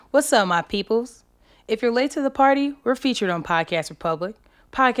What's up, my peoples? If you're late to the party, we're featured on Podcast Republic.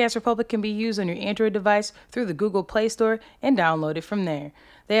 Podcast Republic can be used on your Android device through the Google Play Store and download it from there.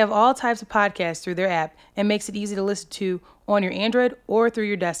 They have all types of podcasts through their app and makes it easy to listen to on your Android or through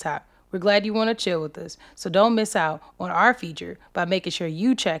your desktop. We're glad you want to chill with us, so don't miss out on our feature by making sure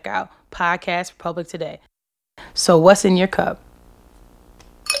you check out Podcast Republic today. So, what's in your cup?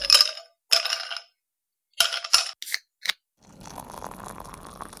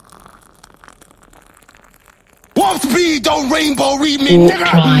 Warp speed, don't rainbow read me,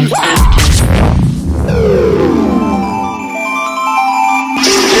 nigga.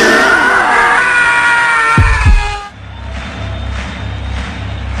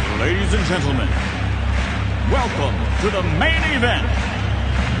 Ladies and gentlemen, welcome to the main event.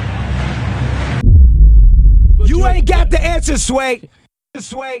 You ain't got the answer, Sway.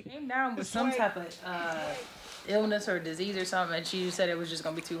 Sway. Came down with some type of illness or disease or something, and she said it was just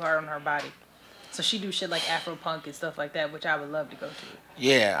gonna be too hard on her body. So she do shit like Afro punk and stuff like that, which I would love to go to.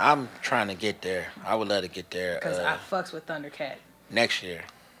 Yeah, I'm trying to get there. I would love to get there Cause I fucks with Thundercat. next year.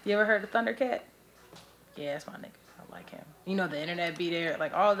 You ever heard of Thundercat? Yeah, that's my nigga. I like him. You know the internet be there,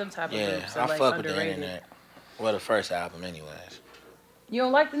 like all them type of Yeah, groups are I like fuck with the underrated. internet. Well, the first album, anyways. You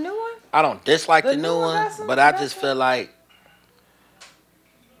don't like the new one? I don't dislike The the new new one one, got some but I good just shit. feel like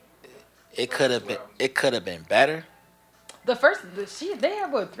it could have been better. The first, they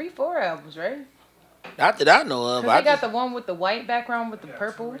have what 3-4 albums, right? Not that I know of. Cause they got the one with the white background with the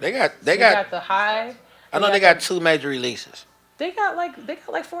purple. They got the Hive. I know they got two major releases. They got like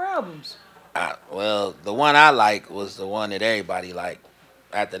 4 albums. Well, the one I like was the one that everybody liked.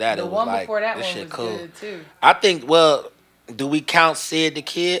 After that, The it was one like, before that this one shit was cool. good too. I think, well, do we count Sid the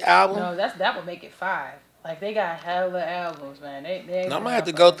Kid album? No, that would make it 5. Like they got hella albums, man. They I'm gonna have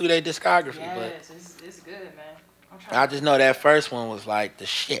to go through their discography, Yes, it's good, man. but I just know that first one was like the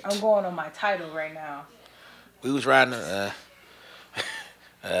shit. I'm going on my title right now. We was riding,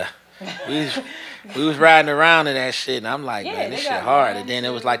 we was riding around in that shit, and I'm like, Yeah, man, this they shit got hard. 1, And then it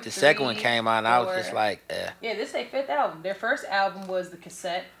was 2, like the second one 3, came out, and I was 4. just like, Yeah, this is their 5th album. Their first album was the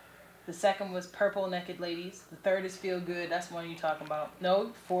cassette. The second was Purple Naked Ladies. The third is Feel Good. That's the one you're talking about.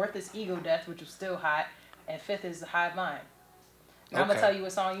 No, 4th is Ego Death, which was still hot. And 5th is The Hive Mind. And I'm going to Okay. tell you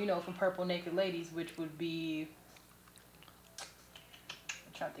a song you know from Purple Naked Ladies, which would be...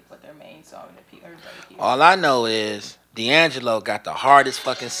 I'm trying to think what their main song that everybody hears. all I know is D'Angelo got the hardest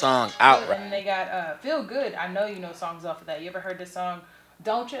fucking song out right. And they got Feel Good. I know you know songs off of that. You ever heard this song,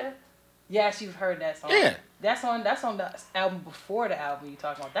 Don't Ya? Yes, you've heard that song. Yeah. That's on the album before the album you're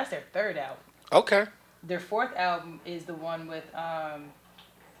talking about. That's their 3rd album. Okay. Their 4th album is the one with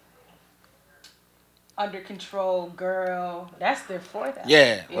Under Control, Girl. That's their 4th album.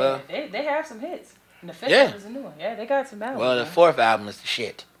 Yeah, well- they have some hits. And the 5th Yeah. one is a new one. Yeah, they got some albums. Well, the man. fourth album is the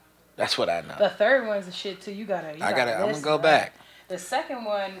shit. That's what I know. The 3rd one's the shit too. I'm I'm gonna listen go to back. that. The second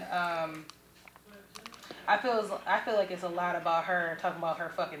one, I feel like it's a lot about her talking about her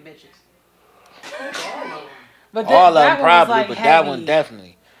fucking bitches. But All of that them one was, probably, like, but that heavy. one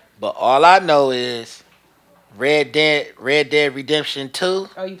definitely. But all I know is Red Dead Redemption 2,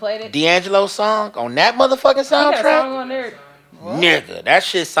 Oh, you played it? D'Angelo song on that motherfucking You got a song soundtrack. on there. What? Nigga, that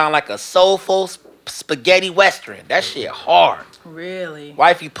shit sound like a soulful spaghetti western. That shit hard. Really?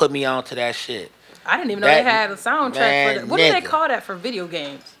 Wifey put me on to that shit. I didn't even know That- they had a soundtrack man, for that. What do they nigga. call that for video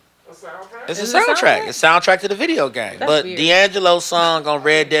games? It's Is a it a soundtrack. soundtrack? It's a soundtrack to the video game. That's But weird. D'Angelo's song on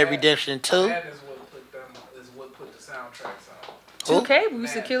Red Dead Redemption 2. That is what put the soundtracks on. Who? 2K, we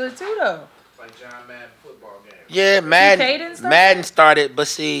used to kill it too, though. Like John Madden football games. Yeah, 2K didn't start Madden that? started, but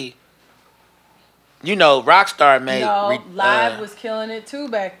see, you know, Rockstar made. No, Live was killing it too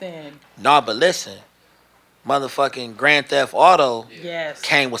back then. No, but listen, motherfucking Grand Theft Auto Yes.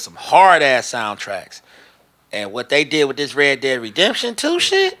 came with some hard ass soundtracks, and what they did with this Red Dead Redemption 2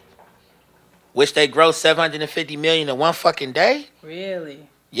 shit, which they grossed 750 million in one fucking day. Really?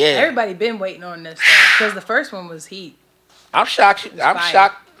 Yeah, Everybody been waiting on this because the first one was heat. I'm shocked. I'm fire.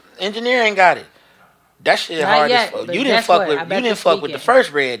 shocked. Engineering got it. That shit Not hard yet, as fuck. but You didn't guess fuck what? with. I You bet didn't this fuck with the weekend.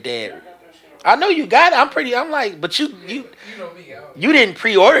 first Red Dead. I know you got it. I'm like, but you You know me, you didn't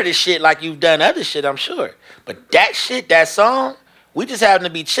pre-order this shit like you've done other shit, I'm sure. But that shit, that song, we just happened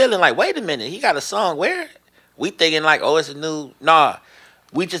to be chilling. Like, wait a minute, he got a song where? We thinking like, oh, it's a new. Nah,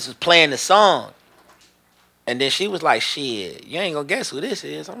 we just was playing the song, and then she was like, shit, you ain't gonna guess who this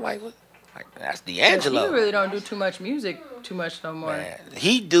is. I'm like, what? Like, that's D'Angelo. You really don't do too much music too much no more. Man,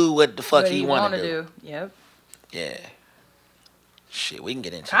 he do what the fuck What he you want wanna to do. Yep. Yeah. Shit, we can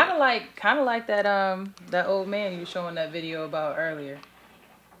get into Kind it. of like that old man you were showing that video about earlier.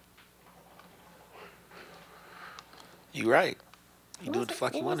 You right. You do what the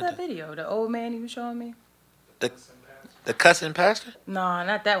fuck you What want was to that do. video? The old man you was showing me? The cussing pastor? No,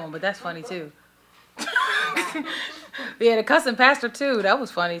 not that one, but that's funny too. Yeah, the cussing pastor too. That was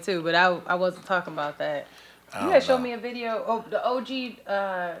funny too, but I wasn't talking about that. You had showed me a video. Oh, the OG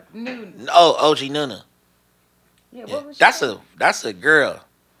new. Oh, OG Nuna. Yeah, Yeah. what was she That's a girl.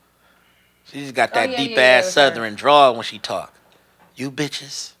 She just got that yeah, deep yeah, ass it was her. southern drawl when she talk. You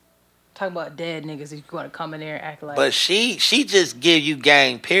bitches. talking about dead niggas? You want to come in there and act like? But she just give you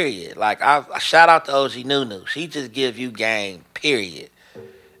game, period. Like I shout out to OG Nunu. She just give you game, period.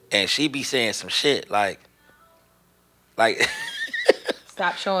 And she be saying some shit like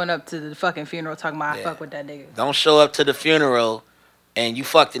Stop showing up to the fucking funeral talking about I Yeah. fuck with that nigga. don't show up to the funeral and you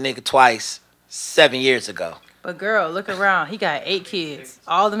fucked the nigga twice 7 years ago. But girl, look around. He got 8 kids.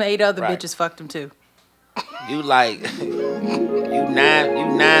 All them 8 other Right. bitches fucked him too. You like you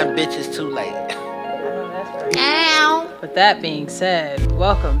nine bitches too late. I know that's right. With that being said,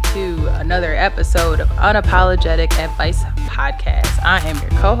 welcome to another episode of Unapologetic Advice Podcast. I am your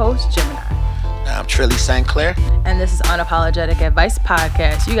co-host, Gemini. I'm Trilly St. Clair. And this is Unapologetic Advice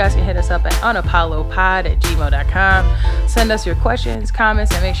Podcast. You guys can hit us up at unapollopod@gmail.com. Send us your questions,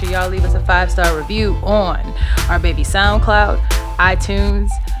 comments, and make sure y'all leave us a 5-star review on our baby SoundCloud, iTunes,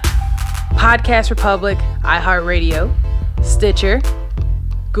 Podcast Republic, iHeartRadio, Stitcher,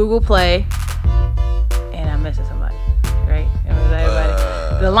 Google Play, and I'm missing somebody, right? Was that everybody?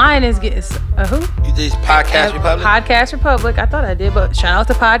 The line is getting who? You did Podcast Republic? Podcast Republic. I thought I did, but shout out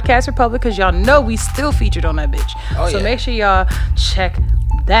to Podcast Republic because y'all know we still featured on that bitch. Oh, so yeah. make sure y'all check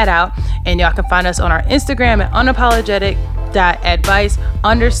that out. And y'all can find us on our Instagram at unapologetic_podcast.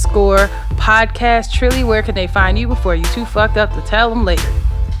 Trilly, where can they find you before you too fucked up to tell them later?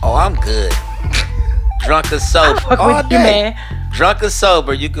 Oh, I'm good. Drunk or sober. fuck all with you, day. man. Drunk or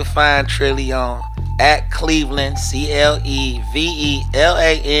sober, you can find Trilly on at Cleveland, CLEVELAND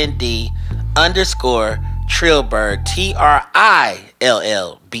 _Trillberg,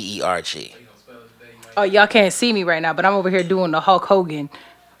 TRILLBERG. Oh, y'all can't see me right now, but I'm over here doing the Hulk Hogan.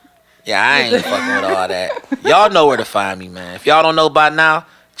 Yeah, I ain't fucking with all that. Y'all know where to find me, man. If y'all don't know by now,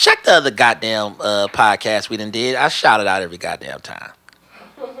 check the other goddamn podcast we done did. I shout it out every goddamn time.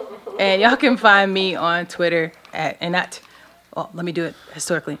 And y'all can find me on Twitter let me do it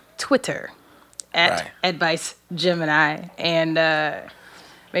historically. Twitter at Right. Advice Gemini. And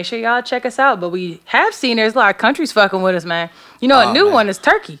make sure y'all check us out. But we have seen there's a lot of countries fucking with us, man. You know, a new man. one is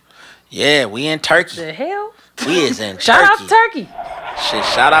Turkey. Yeah, we in Turkey. The hell? We is in Shout out Turkey. to Turkey. Shit,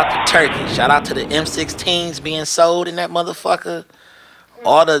 shout out to Turkey. Shout out to the M16s being sold in that motherfucker.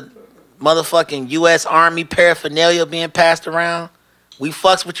 All the motherfucking U.S. Army paraphernalia being passed around. We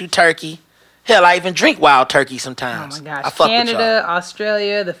fucks with you, Turkey. Hell, I even drink wild turkey Oh sometimes. my gosh. I fuck with Canada, y'all.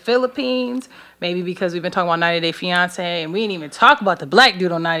 Australia, the Philippines. Maybe because we've been talking about 90 Day Fiance, and we didn't even talk about the black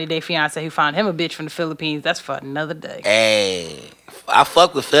dude on 90 Day Fiance who found him a bitch from the Philippines. That's for another day. Hey, I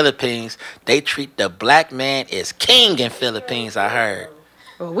fuck with Philippines. They treat the black man as king in Philippines, I heard.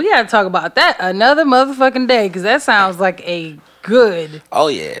 Well, we got to talk about that another motherfucking day because that sounds like a good Oh,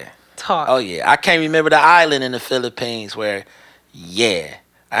 yeah. talk. Oh, yeah. I can't remember the island in the Philippines where, yeah,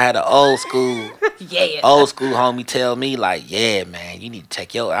 I had an old school homie tell me, like, yeah, man, you need to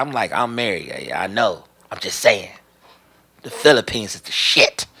take your... I'm like, I'm married. Yeah, I know. I'm just saying. The Philippines is the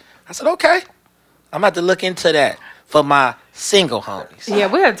shit. I said, okay. I'm about to look into that for my single homies. Yeah,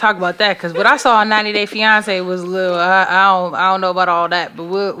 we got to talk about that because what I saw on 90 Day Fiance was a little. I don't know about all that, but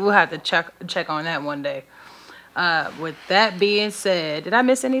we'll have to check on that one day. With that being said, did I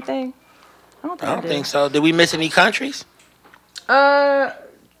miss anything? I don't I don't did. think so. Did we miss any countries? A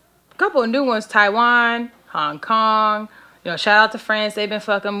couple of new ones: Taiwan, Hong Kong. You know, shout out to France. They've been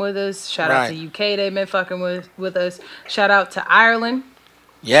fucking with us. Shout out to Right. UK. They've been fucking with us. Shout out to Ireland,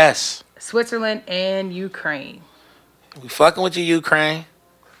 Yes. Switzerland, and Ukraine. We fucking with you, Ukraine.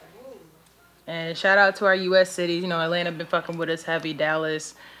 And shout out to our U.S. cities. You know, Atlanta been fucking with us heavy.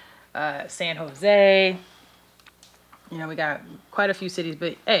 Dallas, San Jose. You know, we got quite a few cities.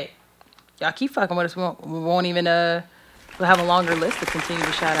 But hey, y'all keep fucking with us. We won't even we'll have a longer list to continue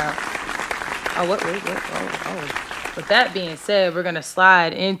to shout out. Oh, what? Wait. Oh. With that being said, we're gonna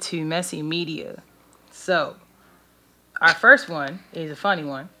slide into messy media. So, our first one is a funny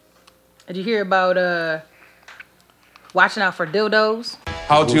one. Did you hear about watching out for dildos?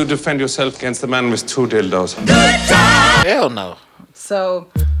 How do you defend yourself against the man with 2 dildos? Hell no. So,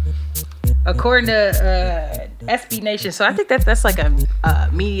 according to SB Nation, so I think that's like a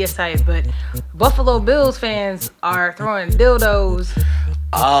media site, but Buffalo Bills fans are throwing dildos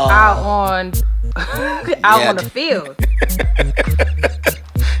out on the field.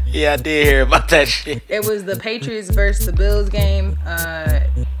 Yeah, I did hear about that shit. It was the Patriots versus the Bills game.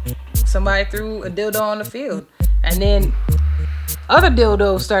 Somebody threw a dildo on the field, and then other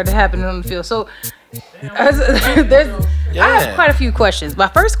dildos started happening on the field. So I have quite a few questions. My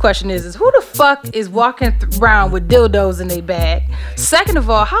first question is who the fuck is walking around with dildos in their bag? Second of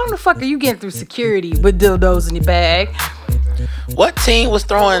all, how in the fuck are you getting through security with dildos in your bag? What team was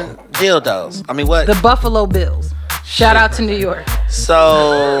throwing dildos? I mean, what? The Buffalo Bills. Shout out to New York.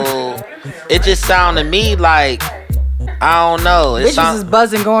 So it just sounded to me like, I don't know. Bitches is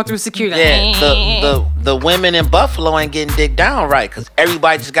buzzing going through security. Yeah, the women in Buffalo ain't getting dick down right because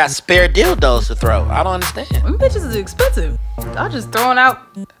everybody just got spare dildos to throw. I don't understand. Them bitches is expensive. Y'all just throwing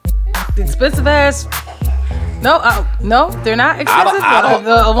out the expensive ass. No, they're not expensive.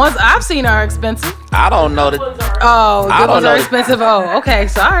 The ones I've seen are expensive. I don't know the. Oh, the ones are expensive. Oh, okay,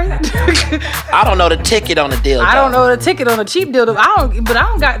 sorry. I don't know the ticket on the dildo. I don't know the ticket on the cheap dildo. I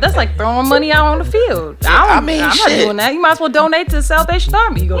don't got. That's like throwing money out on the field. I'm not doing that. You might as well donate to the Salvation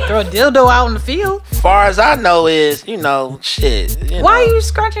Army. You go throw a dildo out on the field. As far as I know is, shit. Why are you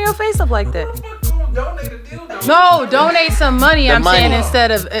scratching your face up like that? No, donate some money. Saying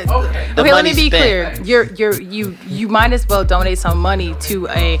instead of okay, let me be clear. You might as well donate some money to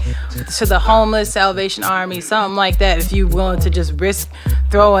the homeless, Salvation Army, something like that. If you willing to just risk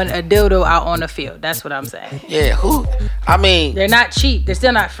throwing a dildo out on the field, that's what I'm saying. Yeah, who? I mean, they're not cheap. They're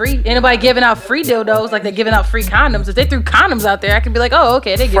still not free. Anybody giving out free dildos like they're giving out free condoms? If they threw condoms out there, I could be like, oh,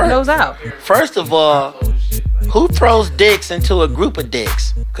 okay, they're giving those out. First of all, who throws dicks into a group of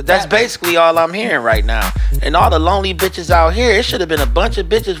dicks? Because that's basically all I'm hearing right now. And all the lonely bitches out here, it should have been a bunch of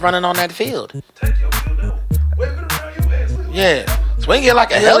bitches running on that field. Take your dildo, wave it around your ass. Yeah. Swing it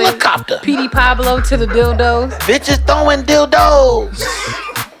like a helicopter. P.D. Pablo to the dildos. Bitches throwing dildos.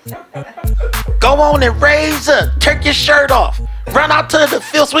 Go on and raise up. Take your shirt off. Run out to the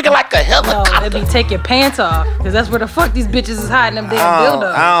field swinging like a helicopter. No, it'd be take your pants off. Because that's where the fuck these bitches is hiding them damn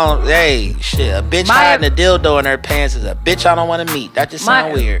dildos. Hey, shit. A bitch hiding a dildo in her pants is a bitch I don't want to meet. That just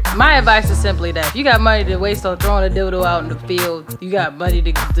sound weird. My advice is simply that if you got money to waste on throwing a dildo out in the field, you got money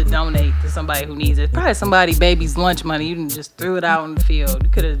to donate to somebody who needs it. Probably somebody baby's lunch money. You just threw it out in the field. You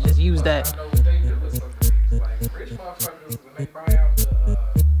could have just used that. I know what they do with some of these. Like, rich motherfuckers, when they buy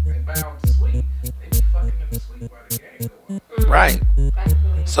out the suite, they be fucking in the suite while the game going. Right.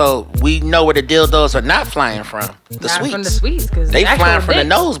 So we know where the dildos are not flying from. The not suites. From the suites. They flying from the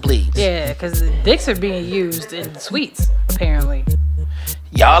nosebleeds. Yeah, because dicks are being used in suites, apparently.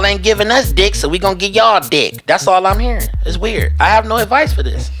 Y'all ain't giving us dick, so we gonna give y'all dick. That's all I'm hearing. It's weird. I have no advice for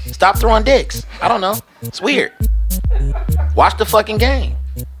this. Stop throwing dicks. I don't know. It's weird. Watch the fucking game.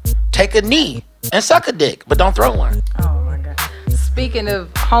 Take a knee and suck a dick, but don't throw one. Oh my god. Speaking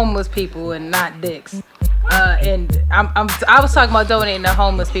of homeless people and not dicks, and I was talking about donating to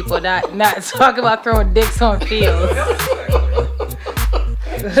homeless people, not talking about throwing dicks on fields.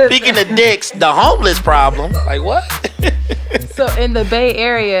 Speaking of dicks, the homeless problem. Like what? So in the Bay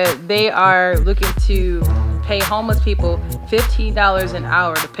Area, they are looking to pay homeless people $15 an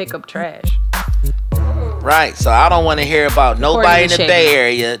hour to pick up trash. Right. So I don't want to hear about nobody in the Bay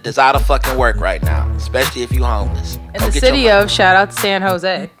Area that's out of fucking work right now, especially if you homeless. In the city of, shout out to San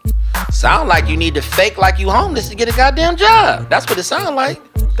Jose. Sound like you need to fake like you homeless to get a goddamn job. That's what it sound like.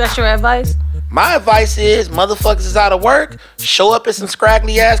 That's your advice? My advice is, motherfuckers is out of work, show up in some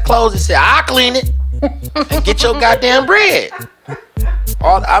scraggly ass clothes and say, I'll clean it. And get your goddamn bread.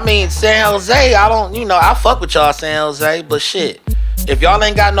 San Jose, I fuck with y'all, San Jose, but shit. If y'all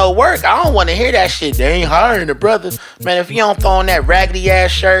ain't got no work, I don't want to hear that shit. They ain't hiring a brother. Man, if you don't throw on that raggedy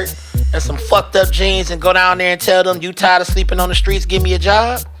ass shirt and some fucked up jeans and go down there and tell them you tired of sleeping on the streets, give me a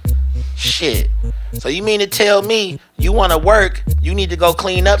job. Shit. So you mean to tell me you want to work, you need to go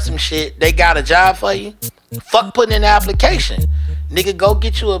clean up some shit, they got a job for you? Fuck putting in the application. Nigga, go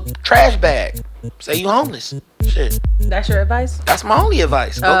get you a trash bag. Say you homeless. Shit. That's your advice? That's my only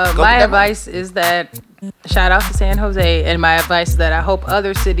advice. Go my advice is that, shout out to San Jose, and my advice is that I hope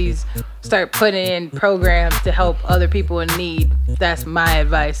other cities start putting in programs to help other people in need. That's my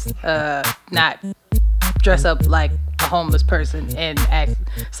advice. Not dress up like a homeless person and act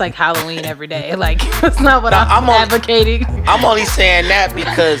it's like Halloween every day. Like, that's not what I'm advocating. I'm only saying that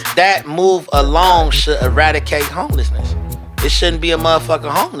because that move alone should eradicate homelessness. It shouldn't be a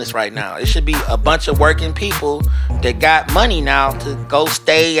motherfucker homeless right now. It should be a bunch of working people that got money now to go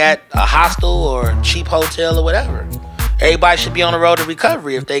stay at a hostel or a cheap hotel or whatever. Everybody should be on the road to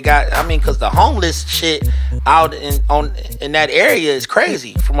recovery if they got, because the homeless shit out in that area is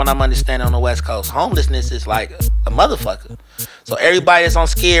crazy from what I'm understanding on the West Coast. Homelessness is like a motherfucker. So everybody that's on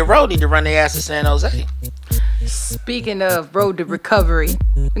Skid Row need to run their ass to San Jose. Speaking of road to recovery,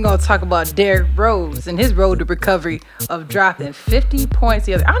 we're gonna talk about Derrick Rose and his road to recovery of dropping 50 points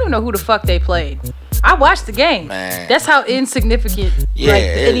the other. I don't even know who the fuck they played. I watched the game. Man. That's how insignificant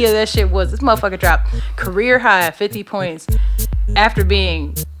any of that shit was. This motherfucker dropped career high 50 points after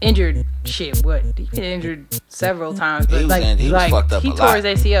being injured. Shit, what? He been injured several times, but He was fucked up he a tore lot.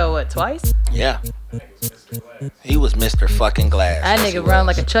 his ACL twice. Yeah. He was Mr. fucking Glass. That Yes, he nigga run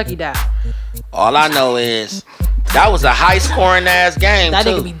was. like a Chucky doll. All I know is that was a high scoring ass game That too.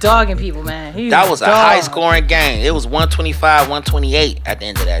 nigga be dogging people, man. That was a high scoring game. It was 125, 128 at the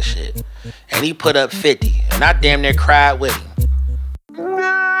end of that shit. And he put up 50. And I damn near cried with him.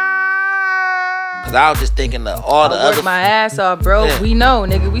 Cause I was just thinking of all the I worked other my ass off, bro. Yeah. We know,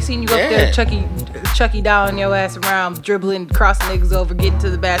 nigga. We seen you up there, Yeah. Chucky down your ass around, dribbling, crossing niggas over, getting to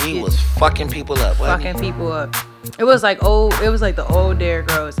the basket, he was fucking people up. wasn't he? fucking people up. It was like the old Derrick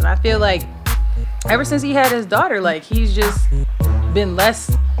Rose, and I feel like ever since he had his daughter, like he's just been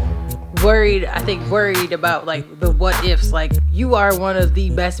less worried. I think worried about like the what ifs. Like you are one of the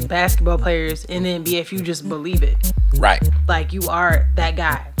best basketball players in the NBA if you just believe it. Right. Like you are that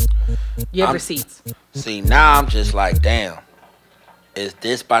guy. You have receipts. See, now I'm just like, damn. Is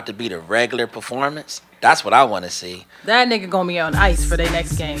this about to be the regular performance? That's what I want to see. That nigga gonna be on ice for their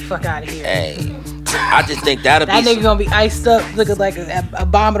next game. Fuck out of here. Hey, I just think that'll That be nigga gonna be iced up, looking like an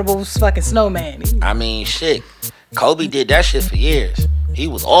abominable fucking snowman. I mean, shit. Kobe did that shit for years. He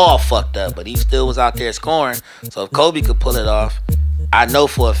was all fucked up, but he still was out there scoring. So if Kobe could pull it off, I know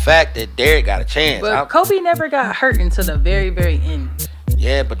for a fact that Derrick got a chance. But Kobe never got hurt until the very, very end.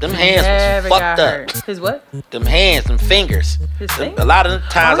 Yeah, but them hands Never was got fucked hurt. up. His what? Them hands, them fingers. His fingers? A lot of the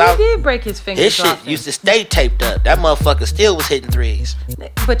times Oh, he did break his fingers his shit off. used to stay taped up. That motherfucker still was hitting threes.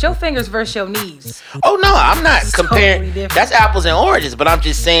 But your fingers versus your knees. Oh no, I'm not It's comparing. totally different. That's apples and oranges, but I'm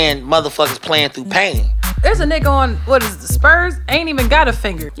just saying motherfuckers playing through pain. There's a nigga on, what is it, the Spurs? Ain't even got a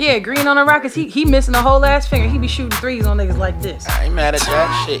finger. Yeah, Green on the Rockets, he missing a whole ass finger. He be shooting threes on niggas like this. I ain't mad at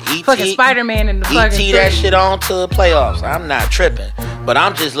that shit. Fucking Spider-Man in the fucking ET that three. shit on to the playoffs. I'm not tripping. But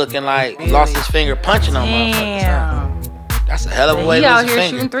I'm just looking like he lost his finger punching on motherfuckers. Huh? Damn. That's a hell of a way He to out lose a here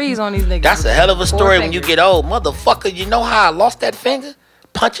finger. shooting threes on these niggas. That's a hell of a Four story when you fingers. get old. Motherfucker, you know how I lost that finger?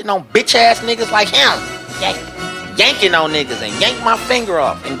 Punching on bitch ass niggas like him. Yanking on niggas and yank my finger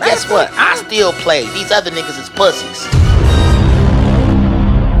off. And guess what? I still play. These other niggas is pussies.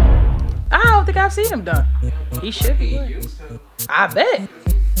 I don't think I've seen him dunk. He should be. I bet.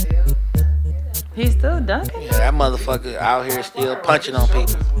 He's still dunking? Yeah, that motherfucker out here still punching on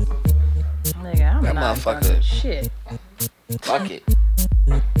people. Nigga, I'm That not motherfucker- dunking shit. Fuck it.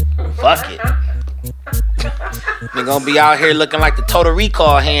 Fuck it. They gonna be out here looking like the Total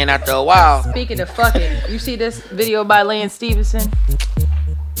Recall hand after a while. Speaking of fucking, you see this video by Lance Stevenson?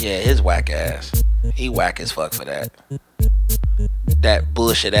 Yeah, his whack ass. He whack as fuck for that. That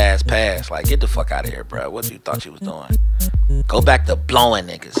bullshit ass pass. Like, get the fuck out of here, bro. What you thought you was doing? Go back to blowing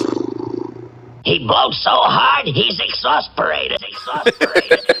niggas. He blows so hard, he's exasperated.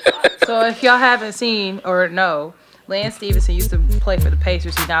 So if y'all haven't seen or know, Lance Stevenson used to play for the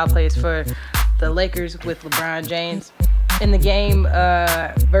Pacers. He now plays for the Lakers with LeBron James. In the game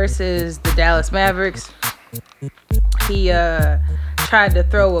versus the Dallas Mavericks, he tried to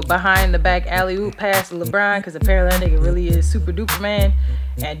throw a behind the back alley-oop pass to LeBron because apparently that nigga really is super duper man,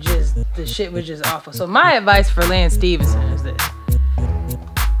 and just the shit was just awful. So my advice for Lance Stevenson is this: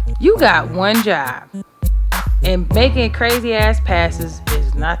 you got one job, and making crazy ass passes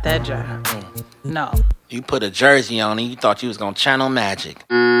is not that job. No. You put a jersey on and you thought you was gonna channel magic.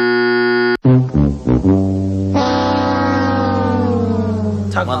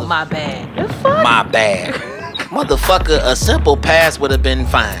 Talking about my bad. The fuck? My bad. Motherfucker, a simple pass would have been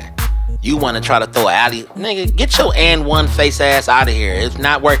fine. You want to try to throw an alley. Nigga, get your and one face ass out of here. It's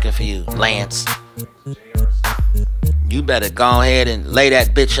not working for you, Lance. You better go ahead and lay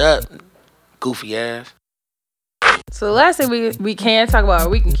that bitch up, goofy ass. So the last thing we can talk about, or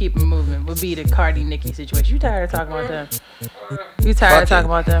we can keep it moving, would be the Cardi Nicki situation. You tired of talking about them? You tired Fuck of talking it.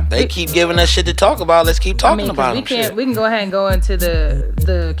 about them? They keep giving us shit to talk about. Let's keep talking about them. Shit. We can go ahead and go into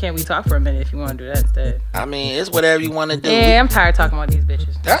the can we talk for a minute if you want to do that instead. I mean, it's whatever you want to do. Yeah, I'm tired of talking about these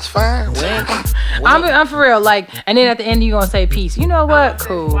bitches. That's fine. We ain't- I'm for real. Like, and then at the end you gonna say peace. You know what?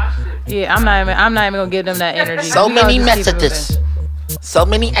 Cool. Yeah, I'm not even gonna give them that energy. So We gonna many just keep it messages. So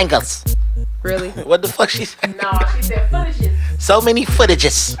many angles. moving. Really? What the fuck she said? No, she said foolishness. So many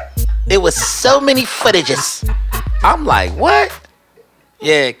footages. It was so many footages. I'm like, what?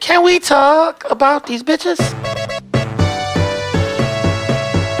 Yeah, can we talk about these bitches?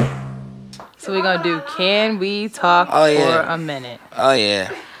 So we're gonna do can we talk Oh, yeah. for a minute? Oh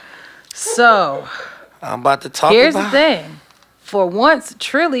yeah. So I'm about to talk Here's about... the thing. For once,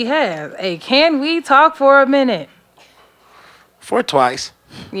 Trilly has a Can We Talk for a Minute? For twice.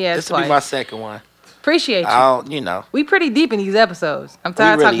 Yeah, This will twice. be my second one. Appreciate you. I'll, you know. We pretty deep in these episodes. I'm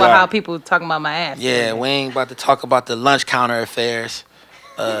tired of really talking about are. how people talking about my ass. Yeah, we ain't about to talk about the lunch counter affairs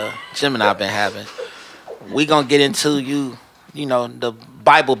Jim and I been having. We gonna get into you know, the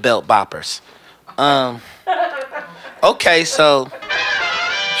Bible Belt boppers. Okay, so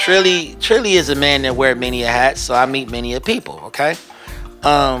Trilly is a man that wear many a hats, so I meet many a people, okay?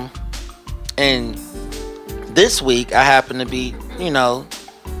 And this week I happen to be, you know,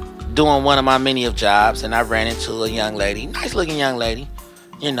 doing one of my many of jobs, and I ran into a young lady, nice looking young lady,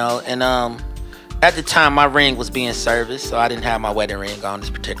 you know, and at the time my ring was being serviced, so I didn't have my wedding ring on this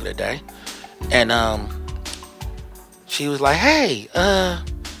particular day. And she was like, "Hey,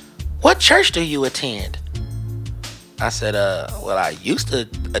 what church do you attend?" I said, well, I used to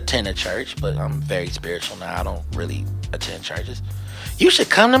attend a church, but I'm very spiritual now. I don't really attend churches. "You should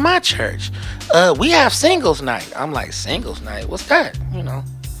come to my church. We have singles night." I'm like, "Singles night? What's that? You know,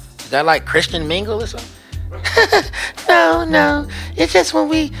 is that like Christian mingle or something?" No. It's just when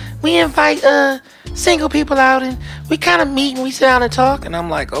we invite single people out and we kind of meet and we sit down and talk. And I'm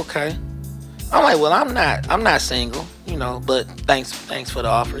like, okay. I'm like, well, I'm not single, you know, but thanks for the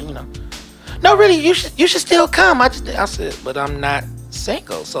offer, you know. "No, really, you should still come." I said, "But I'm not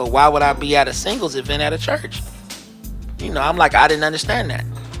single, so why would I be at a singles event at a church?" You know, I'm like, I didn't understand that.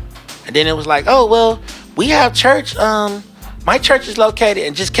 And then it was like, "Oh, well, we have church. My church is located,"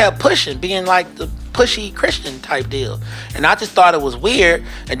 and just kept pushing, being like the pushy Christian type deal. And I just thought it was weird.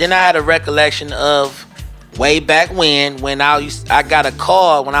 And then I had a recollection of way back when I got a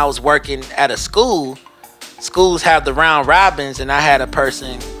call when I was working at a school. Schools have the round robins, and I had a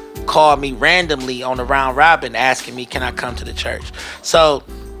person call me randomly on the round robin asking me, "Can I come to the church?" So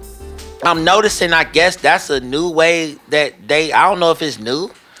I'm noticing, I guess that's a new way that I don't know if it's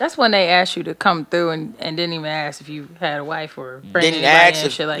new. That's when they asked you to come through and didn't even ask if you had a wife or bring Didn't anybody ask in,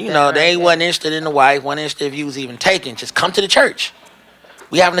 if, shit like you that. know, right? they wasn't interested in the wife, wasn't interested if you was even taken. Just come to the church.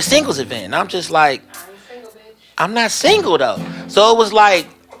 We having a singles event. And I'm just like, I'm not single though. So it was like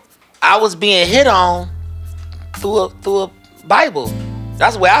I was being hit on through a Bible.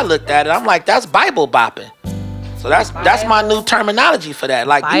 That's the way I looked at it. I'm like, that's Bible bopping. So that's my new terminology for that.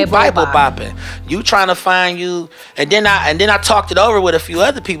 Like, you Bible bopping. You trying to find you. And then I talked it over with a few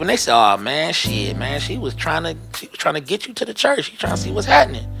other people, and they said, "Oh man, she was trying to get you to the church. She trying to see what's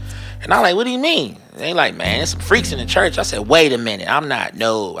happening." And I'm like, "What do you mean?" They like, "Man, there's some freaks in the church." I said, "Wait a minute. I'm not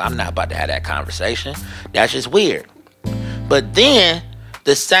about to have that conversation. That's just weird." But then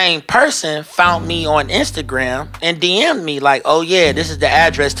the same person found me on Instagram and DM'd me like, "Oh yeah, this is the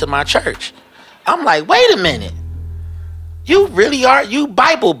address to my church." I'm like, "Wait a minute. You really are, you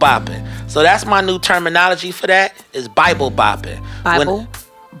Bible bopping." So that's my new terminology for that, is Bible bopping. Bible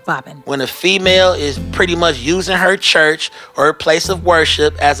bopping. When a female is pretty much using her church or her place of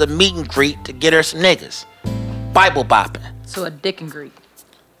worship as a meet and greet to get her some niggas. Bible bopping. So a dick and greet.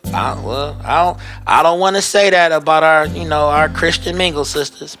 I don't want to say that about our Christian mingle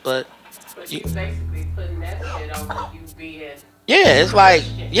sisters, but you basically putting that shit on you being. Yeah, it's like,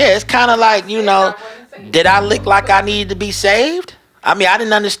 it's kind of like, did I look like I needed to be saved? I mean, I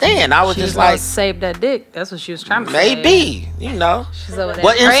didn't understand. I was She just was like, save that dick. That's what she was trying to say. maybe, She's over there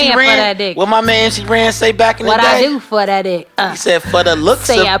What praying MC for Ren, that dick. what my man MC Ren say back in What the day? I do for that dick. He said, for the looks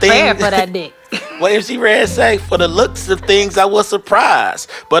say of a things. prayer for that dick. What MC Ren say? For the looks of things, I was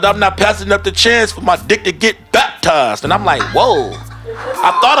surprised, but I'm not passing up the chance for my dick to get baptized. And I'm like, whoa.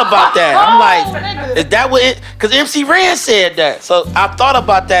 I thought about that. I'm like, is that what it? Because MC Ren said that. So I thought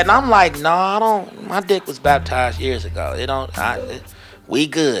about that, and I'm like, no, I don't. My dick was baptized years ago. We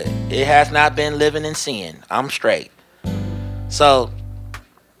good. It has not been living in sin. I'm straight. So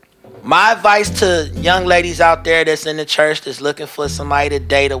my advice to young ladies out there that's in the church that's looking for somebody to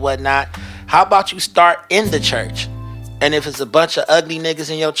date or whatnot, how about you start in the church? And if it's a bunch of ugly niggas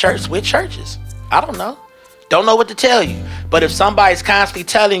in your church, switch churches. I don't know. Don't know what to tell you. But if somebody's constantly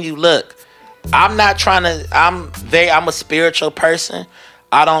telling you, look, I'm a spiritual person.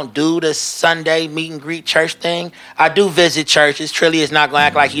 I don't do the Sunday meet and greet church thing. I do visit churches. Trilly is not going to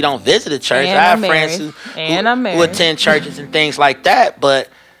act like he don't visit a church. And I have I'm friends married. who attend churches and things like that. But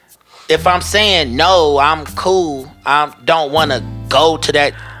if I'm saying no, I'm cool, I don't want to go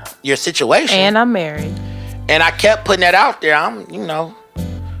to your situation. And I'm married. And I kept putting that out there.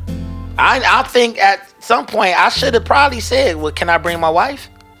 I think at some point I should have probably said, well, can I bring my wife?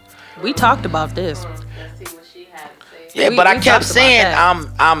 We talked about this. Yeah, but I kept saying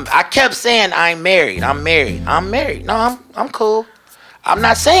I kept saying I'm married. No, I'm cool. I'm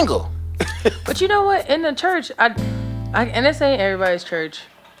not single. But you know what? In the church, I and this ain't everybody's church.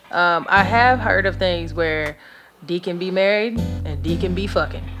 I have heard of things where deacon be married and deacon be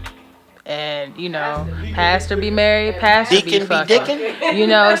fucking. And, you know, pastor be married, pastor Deacon be fucking. dickin'? You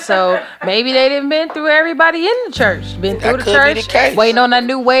know, so maybe they didn't been through everybody in the church. Been That through the could be church, the case. waiting on that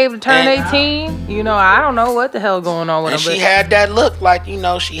new wave to turn And- 18. You know, I don't know what the hell going on with And them. she But had that look like, you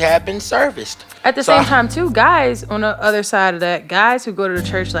know, she had been serviced. at the So same I- time, too, guys on the other side of that, guys who go to the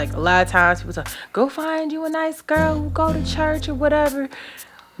church, like a lot of times people say, go find you a nice girl who go to church or whatever.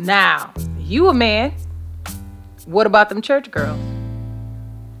 Now, you a man. What about them church girls?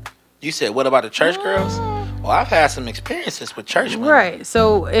 You said, what about the church girls? Well, I've had some experiences with church women. Right.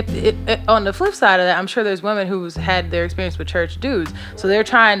 So if on the flip side of that, I'm sure there's women who's had their experience with church dudes. So they're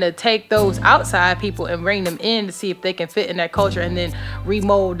trying to take those outside people and bring them in to see if they can fit in that culture and then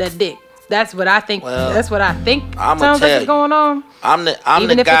remold that dick. That's what I think. Well, that's what I think I'ma sounds like tell is you. going on. I'm the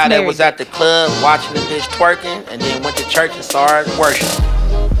Even if it's guy that married. was at the club watching the bitch twerking and then went to church and saw her worship.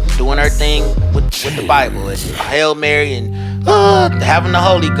 Doing her thing with the Bible. And Hail Mary and having the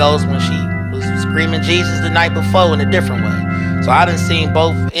Holy Ghost when she was screaming Jesus the night before in a different way. So I done seen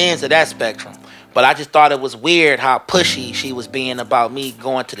both ends of that spectrum. But I just thought it was weird how pushy she was being about me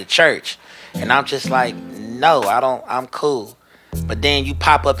going to the church. And I'm just like, no, I'm cool. But then you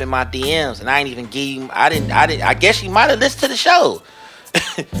pop up in my DMs and I ain't even give you, I guess you might have listened to the show.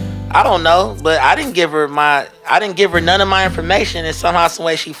 I don't know, but I didn't give her none of my information, and somehow, some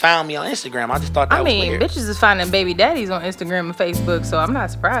way she found me on Instagram. I just thought that I was mean, weird. bitches is finding baby daddies on Instagram and Facebook, so I'm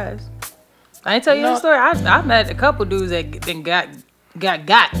not surprised. I ain't tell you the story. I met a couple dudes that then got.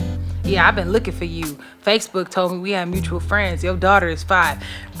 Yeah, I've been looking for you. Facebook told me we have mutual friends. Your daughter is 5.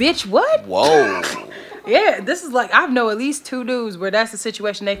 Bitch, what? Whoa. Yeah, this is like, I know at least 2 dudes where that's the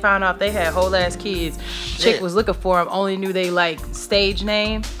situation. They found out they had whole ass kids. Chick was looking for them, only knew they like stage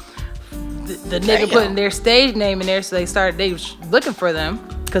name. The nigga putting their stage name in there, so they was looking for them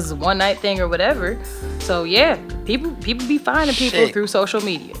because it's a one night thing or whatever. So yeah, people be finding people Shit. through social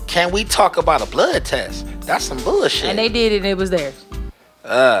media. Can we talk about a blood test? That's some bullshit. And they did it and it was theirs.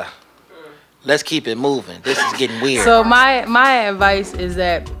 Let's keep it moving. This is getting weird. So my advice is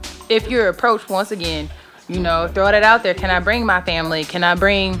that if you're approached once again, you know, throw that out there. Can I bring my family? Can I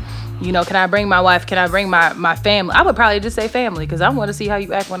bring my wife? Can I bring my family? I would probably just say family because I want to see how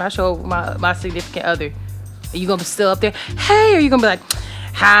you act when I show my significant other. Are you going to be still up there? Hey, or are you going to be like,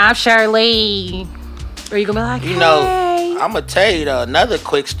 hi, I'm Shirley? Or are you going to be like, You hey? know, I'm going to tell you though, another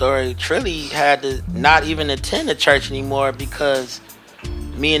quick story. Trilly had to not even attend the church anymore because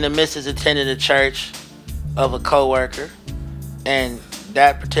me and the missus attended a church of a coworker, and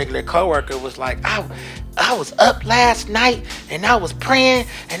that particular coworker was like, I was up last night and I was praying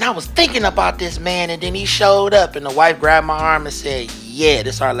and I was thinking about this man, and then he showed up and the wife grabbed my arm and said, yeah,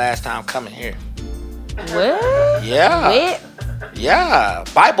 this is our last time coming here. What? Yeah. What? Yeah,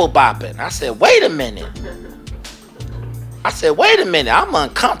 Bible bopping. I said, wait a minute. I'm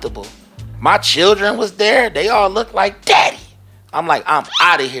uncomfortable. My children was there. They all looked like daddy. I'm like, I'm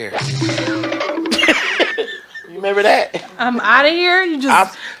out of here. You remember that? I'm out of here? You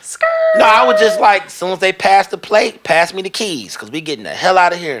just skirt. No, I was just like, as soon as they passed the plate, pass me the keys, because we getting the hell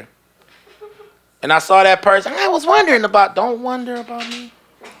out of here. And I saw that person. I was wondering about, don't wonder about me.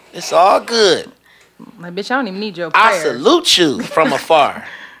 It's all good. Like, bitch, I don't even need your prayer. I salute you from afar.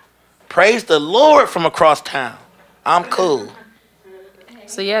 Praise the Lord from across town. I'm cool.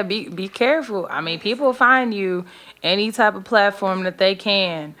 So yeah, be careful. I mean, people find you any type of platform that they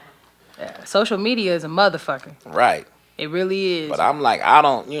can. Social media is a motherfucker. Right. It really is. But I'm like, I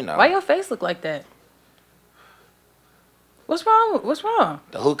don't, you know. Why your face look like that? What's wrong? What's wrong?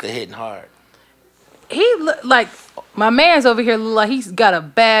 The hookah hitting hard. He look like my man's over here look like he's got a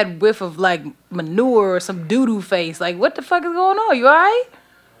bad whiff of like manure or some doo-doo face. Like, what the fuck is going on? You alright?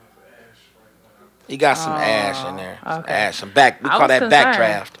 He got some ash in there. Some okay. ash. Some back. We I call was that concerned.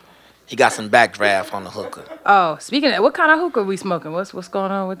 backdraft. He got some backdraft on the hookah. Oh, speaking of that, what kind of hookah are we smoking? What's going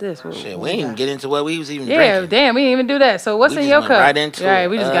on with this? Shit, we didn't even get into what we was even Yeah, drinking. damn, we didn't even do that. So what's We in just your went cup? right into Right, it.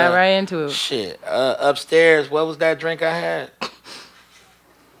 we just got right into it. Shit. Upstairs, what was that drink I had?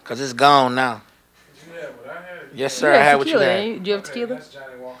 Because it's gone now. Yes, sir. I had what you had. Did you have tequila?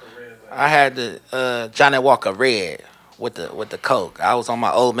 I had the Johnny Walker Red with the Coke. I was on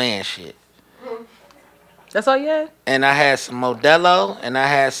my old man shit. That's all you had? And I had some Modelo, and I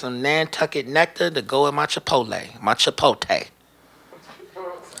had some Nantucket Nectar to go in my Chipotle.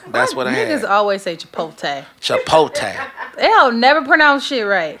 That's what I Niggas had. always say Chipotle. Chipotle. They don't never pronounce shit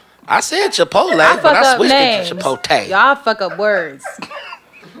right. I said Chipotle, I but fuck I up switched names. it to Chipotle. Y'all fuck up words.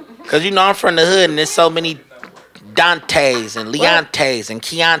 Because, you know, I'm from the hood, and there's so many Dantes and Leontes and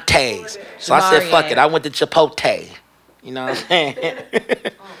Keontaes. So I said, fuck it. I went to Chipotle. You know what I'm saying?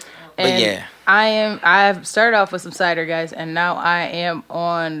 But yeah. I've started off with some cider, guys, and now I am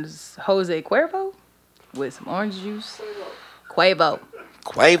on Jose Cuervo with some orange juice. Quavo.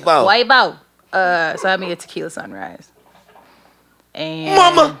 So I had me a tequila sunrise. And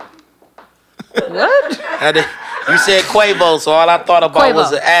Mama. What? You said Quavo, so all I thought about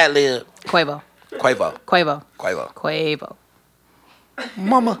was an ad lib. Quavo.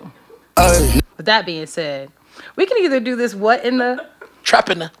 Mama. With that being said, we can either do this what in the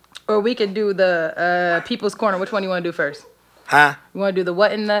Trapping the. or we can do the People's Corner. Which one do you want to do first? Huh? You want to do the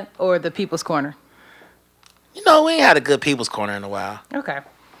what in the or the People's Corner? You know, we ain't had a good People's Corner in a while. Okay.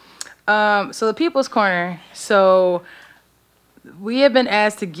 So the People's Corner. So we have been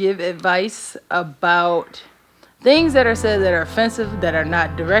asked to give advice about things that are said that are offensive that are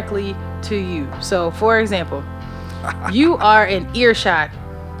not directly to you. So, for example, you are in earshot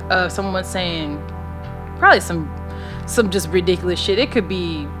of someone saying probably some just ridiculous shit. It could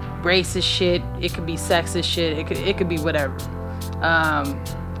be racist shit. It could be sexist shit. It could be whatever.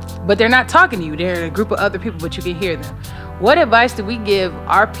 But they're not talking to you. They're a group of other people, but you can hear them. What advice do we give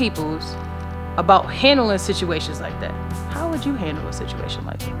our peoples about handling situations like that? How would you handle a situation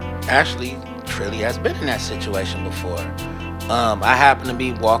like that? Actually, Trilly has been in that situation before. I happened to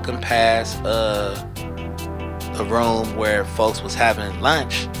be walking past a room where folks was having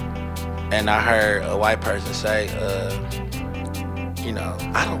lunch, and I heard a white person say, you know,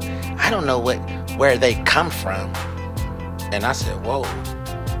 I don't know where they come from. And I said, whoa.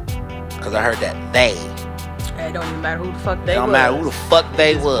 Because I heard that they. It don't even matter who the fuck they was. It don't matter who the fuck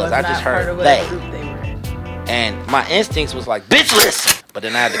they was. I just heard they. They were in. And my instincts was like, bitch, listen. But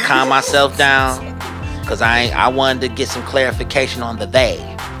then I had to calm myself down because I wanted to get some clarification on the they.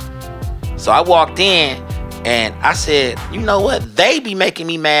 So I walked in and I said, you know what? They be making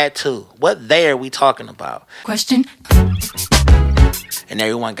me mad too. What they are we talking about? Question. And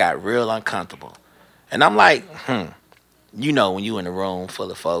everyone got real uncomfortable. And I'm like, you know, when you in a room full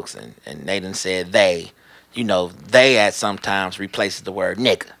of folks and they done said they, you know, they at sometimes replaces the word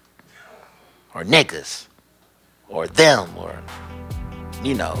nigga or niggas or them or,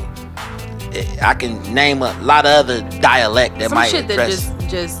 you know, I can name a lot of other dialect that some might shit address. That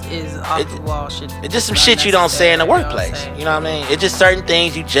just is off the wall shit. It's just some shit you don't say in the workplace. You know what I mean? It's just certain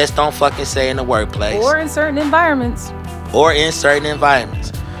things you just don't fucking say in the workplace. Or in certain environments.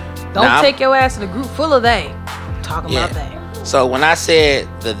 Don't take your ass in a group full of they. Talking about they. So when I said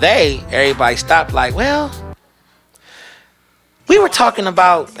the they, everybody stopped like, well, we were talking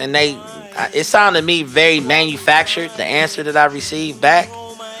about, and it sounded to me very manufactured, the answer that I received back.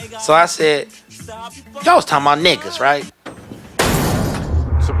 So I said, y'all was talking about niggas, right?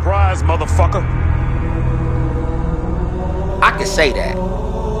 Surprise, motherfucker. I could say that.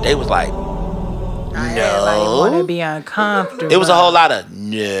 They was like, Everybody want to be uncomfortable. It was a whole lot of,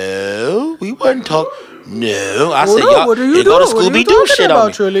 no, we wasn't talking. No, I said, y'all, what are you go to doing? Scooby-Doo shit on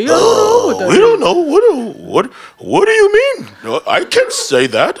me. Trilly? We don't know. What do you mean? No, I can't say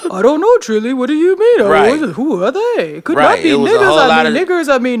that. I don't know, Trilly. What do you mean? Right. Who are they? Could Right. not be It was a niggas. whole lot of Niggers.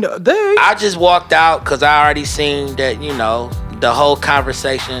 I mean, they. I just walked out because I already seen that, you know, the whole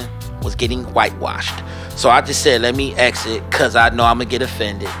conversation was getting whitewashed. So I just said, let me exit because I know I'm going to get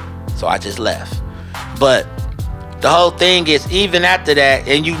offended. So I just left. But the whole thing is, even after that,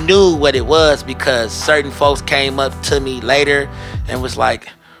 and you knew what it was because certain folks came up to me later and was like,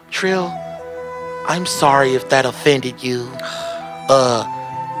 Trill, I'm sorry if that offended you.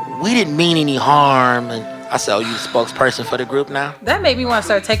 We didn't mean any harm. And I said, oh, you the spokesperson for the group now? That made me want to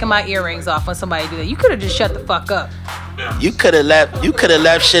start taking my earrings off when somebody do that. You could have just shut the fuck up. You could have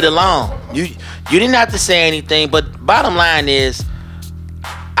left shit alone. You didn't have to say anything, but bottom line is,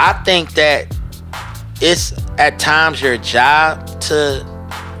 I think that it's at times your job to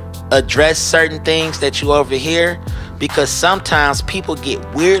address certain things that you overhear, because sometimes people get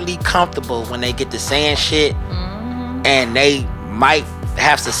weirdly comfortable when they get to saying shit, and they might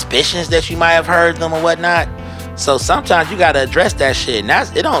have suspicions that you might have heard them or whatnot. So sometimes you gotta address that shit, and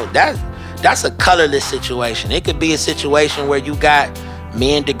that's a colorless situation. It could be a situation where you got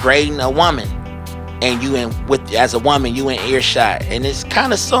men degrading a woman, and as a woman, you in earshot. And it's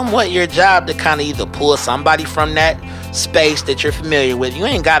kind of somewhat your job to kind of either pull somebody from that space that you're familiar with. You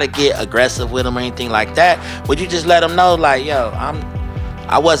ain't got to get aggressive with them or anything like that. But you just let them know, like, yo, I'm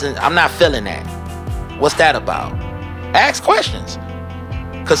not feeling that. What's that about? Ask questions.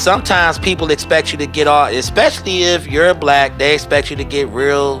 Because sometimes people expect you to get all, especially if you're black, they expect you to get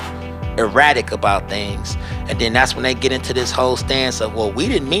real erratic about things. And then that's when they get into this whole stance of, well, we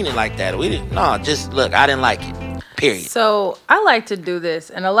didn't mean it like that. Just look, I didn't like it. Period. So I like to do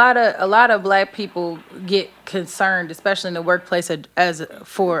this, and a lot of black people get concerned, especially in the workplace, as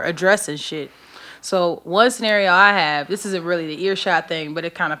for addressing shit. So one scenario I have, this isn't really the earshot thing, but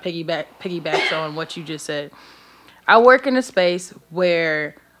it kind of piggybacks on what you just said. I work in a space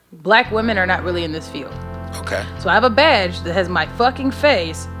where black women are not really in this field. Okay. So I have a badge that has my fucking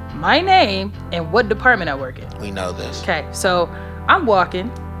face, my name, and what department I work in. We know this. Okay, so I'm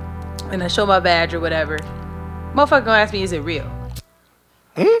walking, and I show my badge or whatever. Motherfucker gonna ask me, is it real?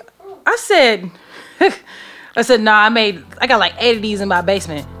 I said, nah, I got like 8 of these in my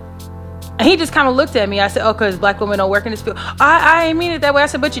basement. And he just kind of looked at me. I said, oh, because black women don't work in this field. I ain't mean it that way. I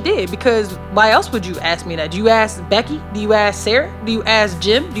said, but you did, because why else would you ask me that? Do you ask Becky? Do you ask Sarah? Do you ask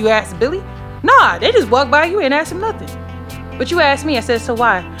Jim? Do you ask Billy? Nah, they just walk by you and ask them nothing. But you asked me. I said, so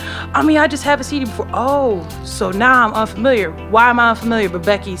why? I mean, I just haven't seen you before. Oh, so now I'm unfamiliar. Why am I unfamiliar? But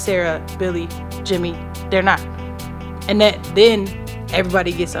Becky, Sarah, Billy, Jimmy, they're not. And then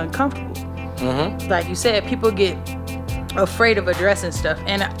everybody gets uncomfortable. Mm-hmm. Like you said, people get afraid of addressing stuff.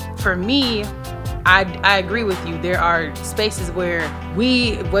 And for me, I agree with you. There are spaces where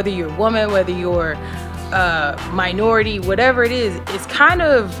whether you're a woman, whether you're minority, whatever it is, it's kind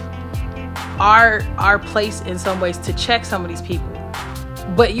of our place in some ways to check some of these people.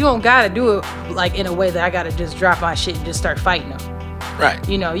 But you don't gotta do it like in a way that I gotta just drop my shit and just start fighting them. Right.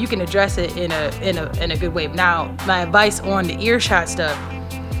 You know, you can address it in a good way. Now, my advice on the earshot stuff,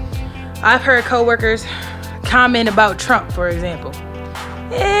 I've heard coworkers comment about Trump, for example.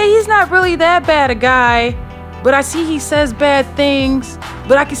 He's not really that bad a guy, but I see he says bad things,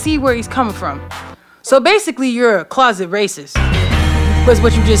 but I can see where he's coming from. So basically, you're a closet racist, was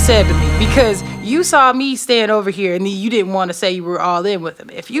what you just said to me, because you saw me stand over here and you didn't want to say you were all in with him.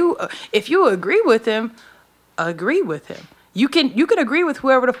 If you agree with him, agree with him. You can agree with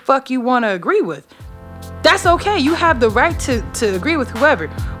whoever the fuck you want to agree with. That's okay. You have the right to agree with whoever.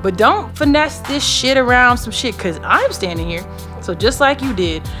 But don't finesse this shit around some shit, because I'm standing here. So just like you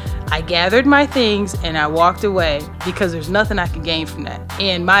did, I gathered my things and I walked away, because there's nothing I can gain from that.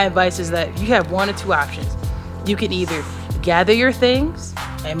 And my advice is that you have one or two options. You can either gather your things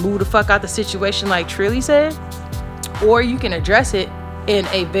and move the fuck out the situation like Trilly said, or you can address it in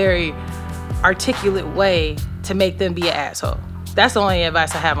a very articulate way to make them be an asshole. That's the only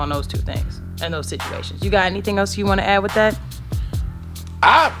advice I have on those two things and those situations. You got anything else you want to add with that?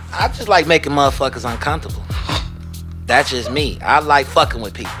 I just like making motherfuckers uncomfortable. That's just me. I like fucking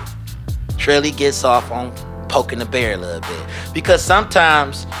with people. Trilly gets off on poking the bear a little bit, because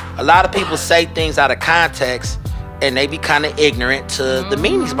sometimes a lot of people say things out of context and they be kind of ignorant to the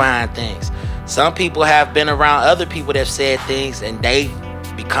meanings behind things. Some people have been around other people that have said things and they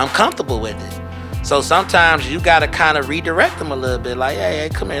become comfortable with it. So sometimes you gotta kind of redirect them a little bit, like, hey,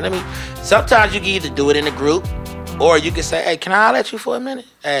 come here, sometimes you can either do it in a group, or you can say, hey, can I holler at you for a minute?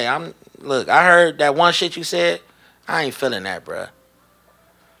 Hey, I heard that one shit you said. I ain't feeling that, bruh.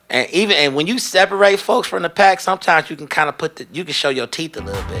 And when you separate folks from the pack, sometimes you can kind of you can show your teeth a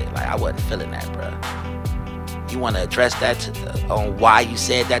little bit. Like, I wasn't feeling that, bruh. You want to address that on why you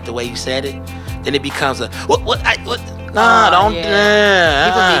said that the way you said it? Then it becomes don't. Yeah.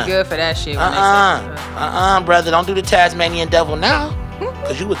 People be good for that shit. Brother, don't do the Tasmanian devil now,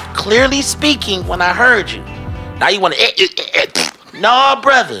 because you were clearly speaking when I heard you. Now you want to, no,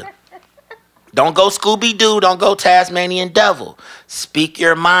 brother. Don't go Scooby-Doo. Don't go Tasmanian devil. Speak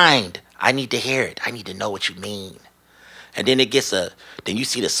your mind. I need to hear it. I need to know what you mean. And then then you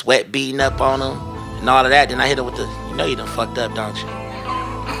see the sweat beating up on them and all of that. Then I hit him with you done fucked up, don't you?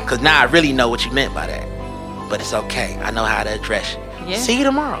 Because now I really know what you meant by that. But it's okay. I know how to address you. Yeah. See you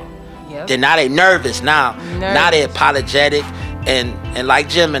tomorrow. Yep. Then now they nervous now. Now they apologetic. And like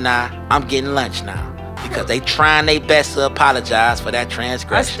Jim and I'm getting lunch now. Because they trying their best to apologize for that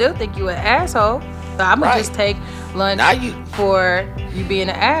transgression. I still think you an asshole. So I'm going to just take lunch for you being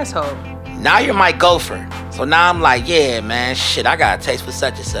an asshole. Now you're my gopher. So now I'm like, yeah, man, shit, I got a taste for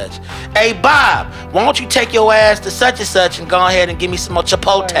such and such. Hey, Bob, why don't you take your ass to such and such and go ahead and give me some more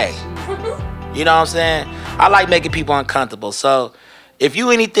Chipotle? You know what I'm saying? I like making people uncomfortable. So if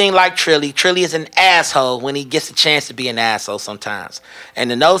you anything like Trilly is an asshole when he gets a chance to be an asshole sometimes.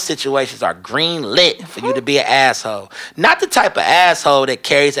 And in those situations are green lit for you to be an asshole. Not the type of asshole that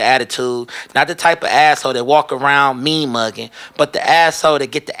carries an attitude. Not the type of asshole that walk around mean mugging. But the asshole that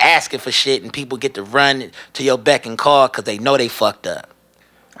get to asking for shit and people get to run to your beck and call because they know they fucked up.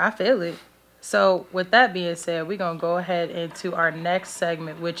 I feel it. So with that being said, we're going to go ahead into our next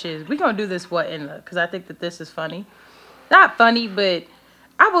segment, which is, we're going to do this because I think that this is funny. Not funny, but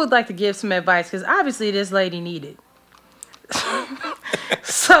I would like to give some advice, because obviously this lady needed.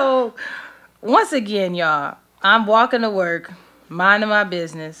 So, once again, y'all, I'm walking to work, minding my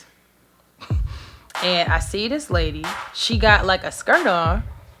business, and I see this lady. She got like a skirt on,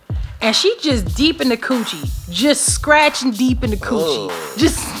 and she just deep in the coochie, just scratching deep in the coochie,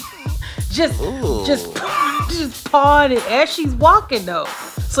 Ooh. just pawing it as she's walking though.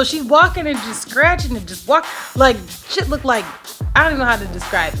 So she's walking and just scratching and just walk like shit. Look like I don't even know how to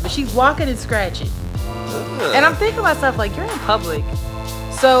describe it, but she's walking and scratching. And I'm thinking to myself like, you're in public,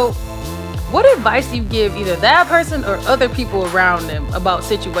 so. What advice do you give either that person or other people around them about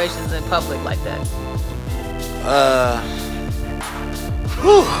situations in public like that?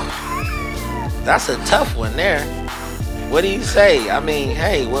 That's a tough one there. What do you say? I mean,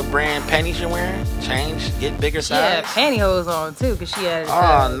 hey, what brand panties you wearing? Change, get bigger size? Yeah, pantyhose on too, because she had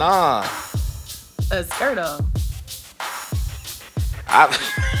nah. a skirt on.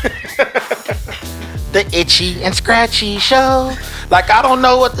 The Itchy and Scratchy Show. Like, I don't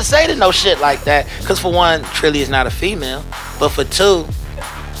know what to say to no shit like that. Because for one, Trilly is not a female. But for two,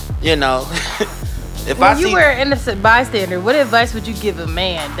 you know, if when I you see... were an innocent bystander, what advice would you give a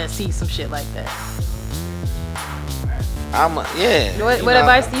man that sees some shit like that? What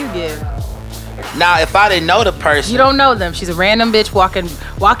advice do you give? Now, if I didn't know the person... You don't know them. She's a random bitch walking.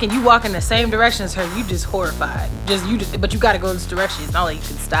 You walk in the same direction as her. You just horrified. But you got to go in this direction. It's not like you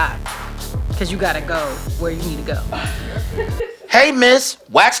can stop. Because you got to go where you need to go. Hey, miss,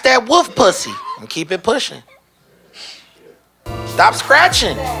 wax that wolf pussy and keep it pushing. Stop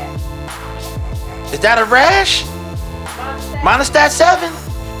scratching. Is that a rash? Monostat 7?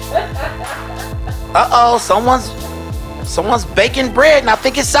 Uh-oh, someone's baking bread and I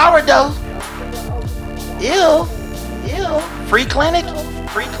think it's sourdough. Ew. Free clinic?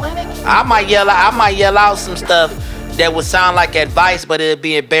 I might yell out some stuff that would sound like advice, but it'd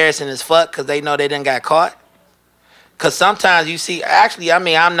be embarrassing as fuck because they know they done got caught. Because sometimes you see, actually, I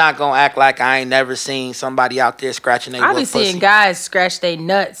mean, I'm not going to act like I ain't never seen somebody out there scratching their I be pussy. seeing guys scratch their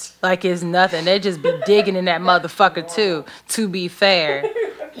nuts like it's nothing. They just be digging in that motherfucker too, to be fair.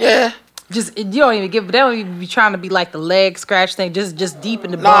 Yeah. They don't even be trying to be like the leg scratch thing, just deep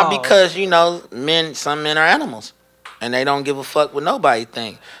in the balls. No, because, you know, some men are animals. And they don't give a fuck what nobody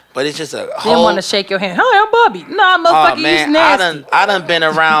think. But it's just a whole... They want to shake your hand. Hi, I'm Bobby. Nah, motherfucker, you nasty. I done been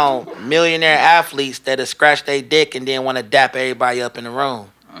around millionaire athletes that have scratched their dick and then want to dap everybody up in the room.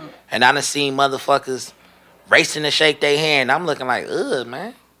 And I done seen motherfuckers racing to shake their hand. I'm looking like, ugh,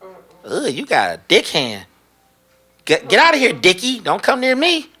 man. Ugh, you got a dick hand. Get out of here, Dickie. Don't come near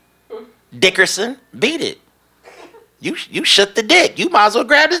me. Dickerson, beat it. You shook the dick. You might as well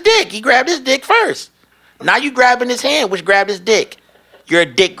grab his dick. He grabbed his dick first. Now you grabbing his hand, which grabbed his dick. You're a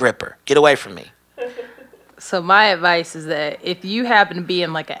dick gripper. Get away from me. So my advice is that if you happen to be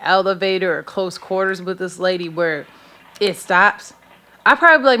in like an elevator or close quarters with this lady where it stops, I'd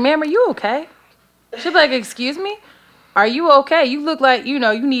probably be like, ma'am, are you okay? She'd be like, excuse me? Are you okay? You look like, you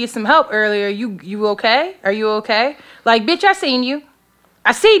needed some help earlier. You okay? Are you okay? Like, bitch, I seen you.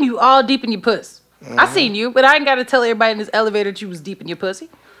 I seen you all deep in your puss. I seen you, but I ain't got to tell everybody in this elevator that you was deep in your pussy.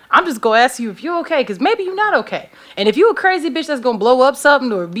 I'm just going to ask you if you're okay, because maybe you're not okay. And if you a crazy bitch that's going to blow up something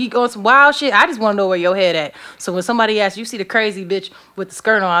or be on some wild shit, I just want to know where your head at. So when somebody asks, you see the crazy bitch with the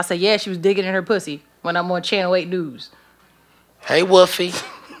skirt on, I say, yeah, she was digging in her pussy when I'm on Channel 8 News. Hey, Wolfie.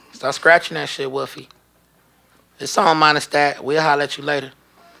 Stop scratching that shit, Wolfie. It's on Monostat. We'll holler at you later.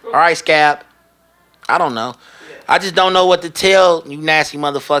 All right, Scab. I don't know. I just don't know what to tell you nasty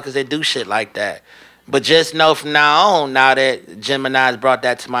motherfuckers that do shit like that. But just know from now on, now that Gemini's brought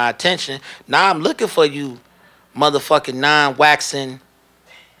that to my attention, now I'm looking for you motherfucking non-waxing,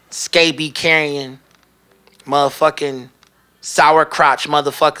 scabies carrying, motherfucking sour crotch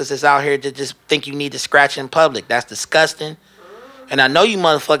motherfuckers that's out here that just think you need to scratch in public. That's disgusting. And I know you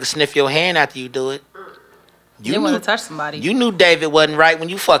motherfuckers sniff your hand after you do it. You want to touch somebody. You knew David wasn't right when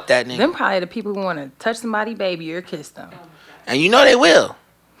you fucked that nigga. Them probably the people who want to touch somebody baby or kiss them. And you know they will.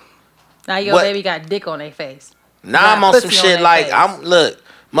 Now your baby got dick on their face. Now I'm on some shit like, look,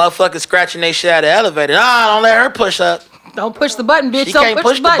 motherfuckers scratching they shit out of the elevator. Nah, don't let her push up. Don't push the button, bitch. She Don't can't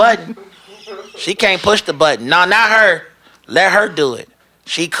push the button. She can't push the button. No, not her. Let her do it.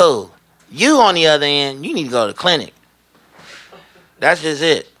 She cool. You, on the other end, you need to go to the clinic. That's just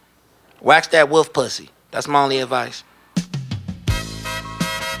it. Wax that wolf pussy. That's my only advice.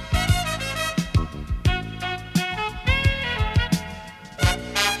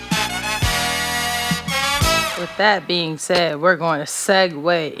 With that being said, we're going to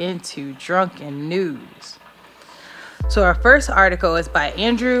segue into drunken news. So our first article is by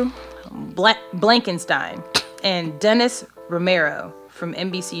Andrew Blankenstein and Dennis Romero from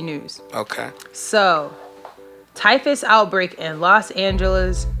NBC News. Okay. So Typhus outbreak in Los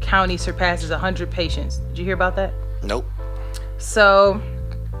Angeles County surpasses 100 patients. Did you hear about that? Nope. So,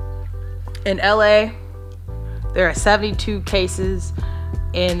 in LA, there are 72 cases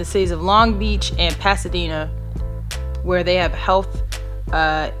in the cities of Long Beach and Pasadena where they have health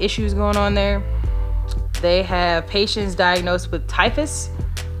issues going on there. They have patients diagnosed with typhus.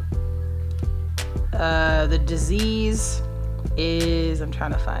 The disease is, I'm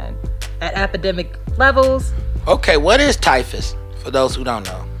trying to find, at epidemic levels. Okay, what is typhus? For those who don't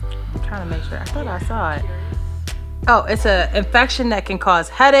know. I'm trying to make sure. I thought I saw it. Oh, it's an infection that can cause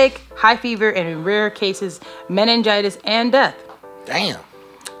headache, high fever, and in rare cases, meningitis and death. Damn.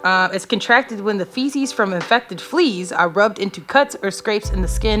 It's contracted when the feces from infected fleas are rubbed into cuts or scrapes in the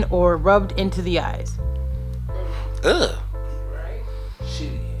skin or rubbed into the eyes. Ugh.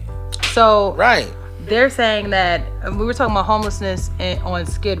 So, Right. they're saying that we were talking about homelessness on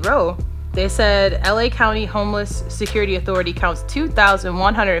Skid Row. They said LA County Homeless Security Authority counts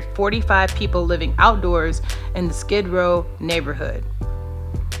 2,145 people living outdoors in the Skid Row neighborhood.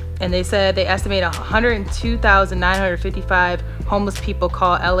 And they said they estimate 102,955 homeless people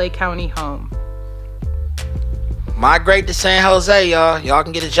call LA County home. Migrate to San Jose, y'all. Y'all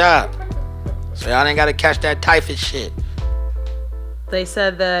can get a job. So y'all ain't gotta catch that typhus shit. They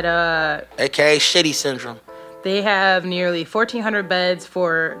said that AKA shitty syndrome. they have nearly 1,400 beds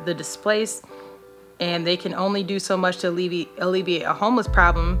for the displaced, and they can only do so much to alleviate a homeless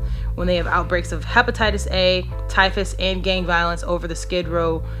problem when they have outbreaks of hepatitis A, typhus, and gang violence over the Skid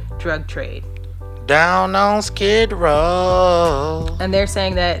Row drug trade. Down on Skid Row. And they're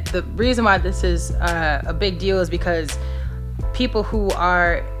saying that the reason why this is a big deal is because people who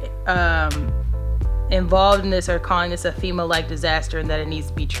are involved in this are calling this a FEMA-like disaster and that it needs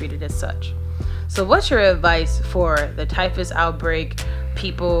to be treated as such. So what's your advice for the typhus outbreak,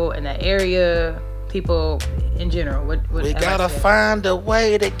 people in that area, people in general? What We gotta find a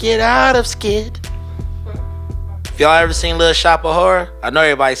way to get out of Skid. If y'all ever seen Little Shop of Horror, I know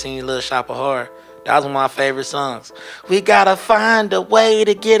everybody seen Little Shop of Horror. That was one of my favorite songs. We gotta find a way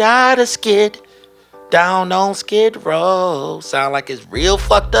to get out of Skid. Down on Skid Row. Sound like it's real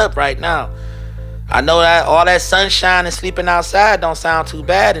fucked up right now. I know that all that sunshine and sleeping outside don't sound too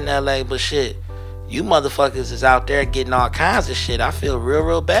bad in LA, but shit, you motherfuckers is out there getting all kinds of shit. I feel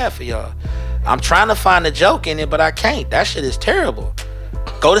real bad for y'all. I'm trying to find a joke in it, but I can't. That shit is terrible.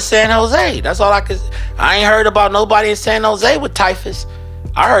 Go to San Jose. That's all I could. I ain't heard about nobody in San Jose with typhus.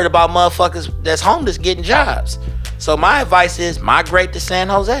 I heard about motherfuckers that's homeless getting jobs. So my advice is migrate to San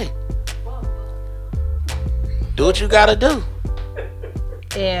Jose. Do what you gotta do.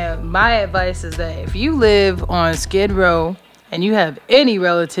 And my advice is that if you live on Skid Row and you have any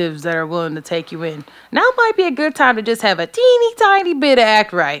relatives that are willing to take you in, now might be a good time to just have a teeny tiny bit of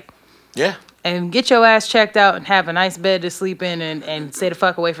act right. Yeah. And get your ass checked out and have a nice bed to sleep in and stay the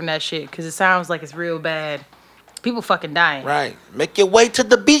fuck away from that shit. Because it sounds like it's real bad. People fucking dying. Right. Make your way to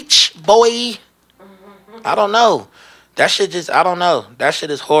the beach, boy. I don't know. That shit just, I don't know. That shit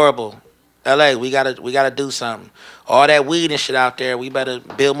is horrible. LA, we gotta do something. All that weed and shit out there, we better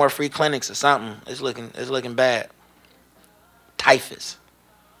build more free clinics or something. It's looking bad. Typhus.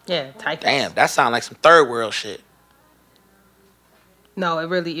 Yeah, typhus. Damn, that sounds like some third world shit. No, it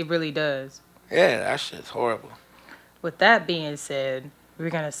really does. Yeah, that shit's horrible. With that being said, we're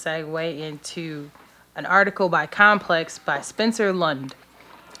going to segue into an article by Complex by Spencer Lund.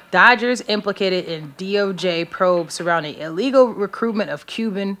 Dodgers implicated in DOJ probe surrounding illegal recruitment of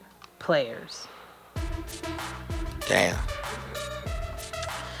Cuban players. Damn.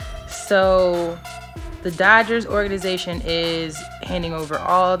 So, the Dodgers organization is handing over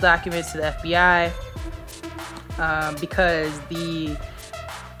all documents to the FBI because the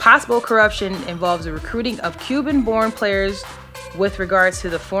possible corruption involves the recruiting of Cuban-born players with regards to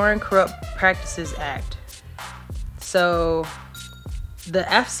the Foreign Corrupt Practices Act. So, the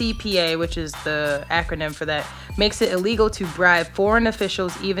FCPA, which is the acronym for that, makes it illegal to bribe foreign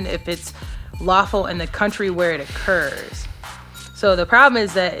officials even if it's lawful in the country where it occurs. So the problem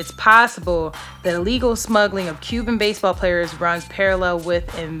is that it's possible that illegal smuggling of Cuban baseball players runs parallel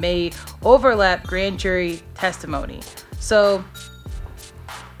with and may overlap grand jury testimony. So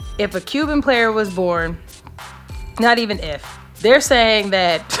if a Cuban player was born, not even if, they're saying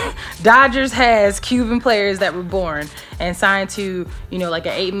that Dodgers has Cuban players that were born and signed to, like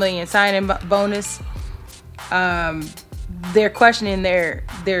an $8 million signing bonus. They're questioning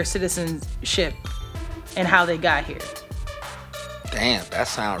their citizenship and how they got here. Damn, that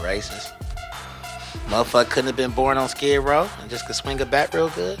sound racist. Motherfucker couldn't have been born on Skid Row and just could swing a bat real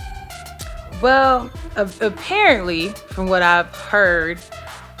good. Well, apparently, from what I've heard,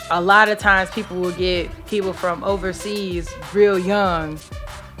 a lot of times people will get people from overseas real young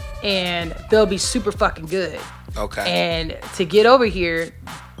and they'll be super fucking good. Okay. And to get over here,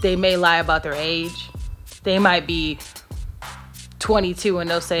 they may lie about their age. They might be 22 and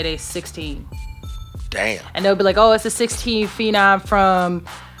they'll say they're 16. Damn. And they'll be like, oh, it's a 16 phenom from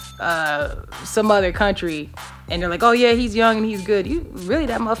some other country. And they're like, oh yeah, he's young and he's good. You really,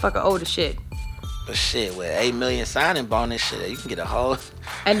 that motherfucker old as shit. But shit, with 8 million signing bonus shit, you can get a whole...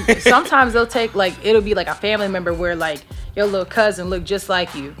 And sometimes they'll take, like, it'll be like a family member where, like, your little cousin look just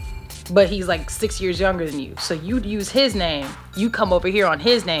like you, but he's like 6 years younger than you. So you'd use his name. You come over here on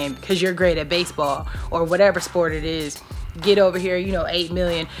his name because you're great at baseball or whatever sport it is. Get over here, 8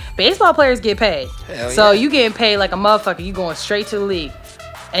 million. Baseball players get paid. Hell so yeah. you getting paid like a motherfucker. You going straight to the league.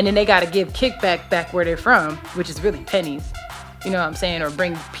 And then they got to give kickback back where they're from, which is really pennies. You know what I'm saying? Or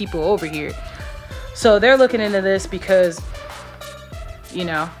bring people over here. So they're looking into this because,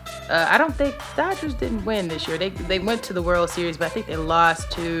 I don't think Dodgers didn't win this year. They went to the World Series, but I think they lost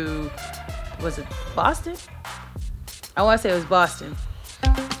to, was it Boston? I want to say it was Boston.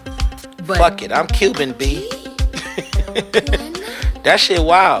 But fuck it, I'm Cuban, B. That shit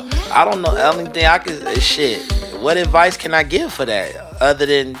wild. I don't know. The only thing I can, shit. What advice can I give for that? Other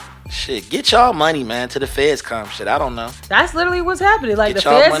than, shit, get y'all money, man, till the feds come. Shit, I don't know. That's literally what's happening. Like, Get the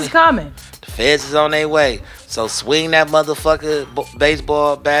y'all feds money. is coming. The feds is on their way. So swing that motherfucker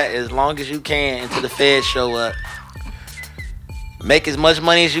baseball bat as long as you can until the feds show up. Make as much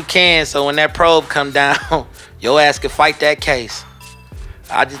money as you can so when that probe come down, your ass can fight that case.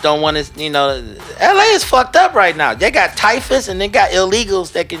 I just don't want to, LA is fucked up right now. They got typhus and they got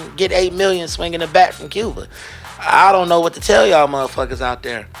illegals that can get 8 million swinging a bat from Cuba. I don't know what to tell y'all motherfuckers out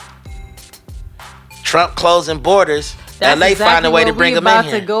there. Trump closing borders. That's LA exactly find a way to bring them in about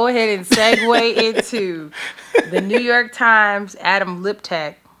here. to go ahead and segue into the New York Times, Adam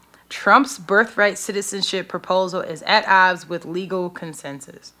Liptak. Trump's birthright citizenship proposal is at odds with legal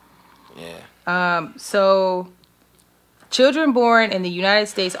consensus. Yeah. So children born in the United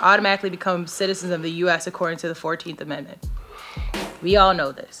States automatically become citizens of the U.S. according to the 14th Amendment. We all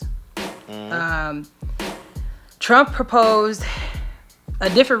know this. Trump proposed a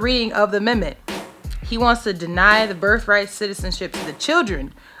different reading of the amendment. He wants to deny the birthright citizenship to the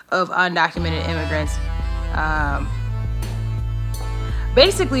children of undocumented immigrants.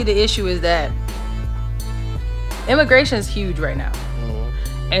 Basically, the issue is that immigration is huge right now.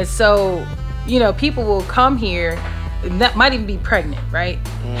 And so, people will come here, that might even be pregnant, right?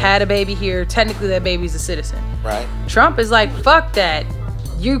 Had a baby here, technically that baby's a citizen. Right. Trump is like, fuck that.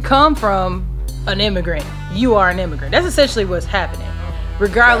 You come from an immigrant. You are an immigrant. That's essentially what's happening,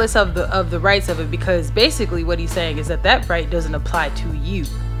 regardless of the rights of it, because basically what he's saying is that right doesn't apply to you.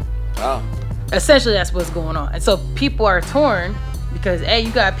 Oh. Essentially, that's what's going on. And so people are torn because, A,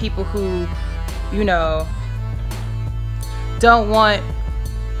 you got people who, don't want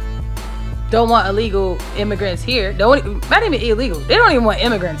illegal immigrants here. Not even illegal. They don't even want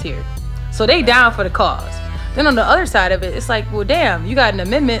immigrants here. So they down for the cause. Then on the other side of it, it's like, well, damn, you got an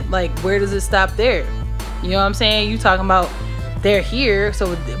amendment. Like, where does it stop there? You know what I'm saying? You talking about they're here.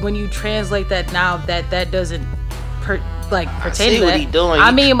 So when you translate that now, that doesn't pertain to that. He doing.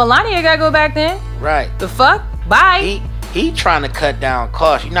 I mean, Melania got to go back then. Right. The fuck? Bye. He trying to cut down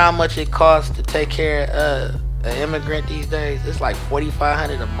costs. You know how much it costs to take care of an immigrant these days? It's like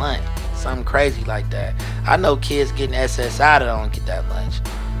 $4,500 a month. Something crazy like that. I know kids getting SSI that don't get that much.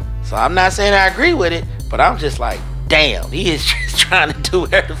 So I'm not saying I agree with it, but I'm just like, damn, he is just trying to do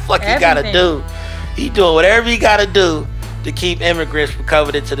whatever the fuck he gotta do. He doing whatever he gotta do to keep immigrants from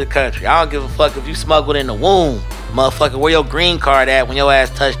coming into the country. I don't give a fuck if you smuggled in the womb, motherfucker. Where your green card at when your ass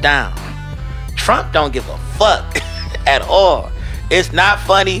touched down? Trump don't give a fuck at all. It's not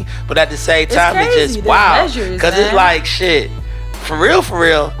funny, but at the same time, it's just wow. Because it's like, shit, for real,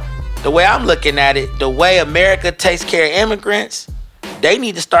 the way I'm looking at it, the way America takes care of immigrants, they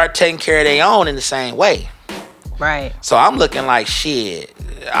need to start taking care of their own in the same way. Right. So I'm looking like, shit,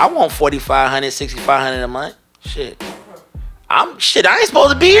 I want $4,500, $6,500 a month. Shit. I ain't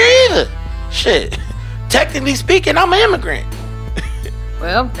supposed to be here either. Shit. Technically speaking, I'm an immigrant.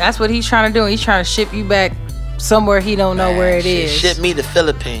 Well, that's what he's trying to do. He's trying to ship you back somewhere he don't know where it is. Ship me to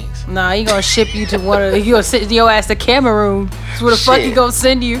Philippines. Nah, he gonna ship you to he gonna send your ass to Cameroon. That's where the fuck he gonna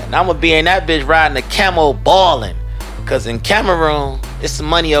send you. And I'm gonna be in that bitch riding a camel balling. Cause in Cameroon, it's some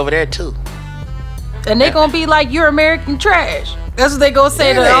money over there too. And they gonna be like, you're American trash. That's what they gonna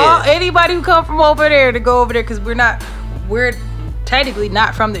say to anybody who come from over there to go over there, cause we're technically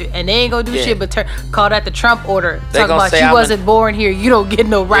not from there, and they ain't gonna do shit but call that the Trump order. Talking about you wasn't born here, you don't get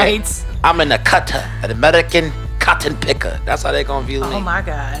no rights. I'm in the Qatar, an American cotton picker. That's how they gonna view me. Oh my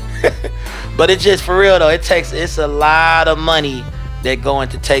God. But it's just for real though. It's a lot of money that go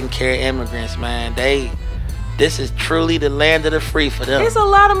into taking care of immigrants, man. This is truly the land of the free for them. It's a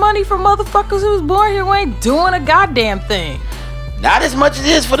lot of money for motherfuckers who was born here who ain't doing a goddamn thing. Not as much as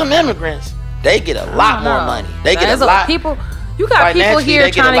it is for them immigrants. They get a lot more money. They get a lot. People, you got people here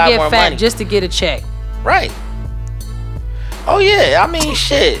trying to get fat just to get a check. Right. Oh yeah, I mean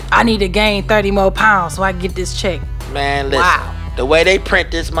shit. I need to gain 30 more pounds so I can get this check. Man, listen. Wow. The way they print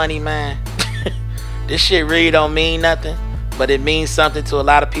this money, man, this shit really don't mean nothing, but it means something to a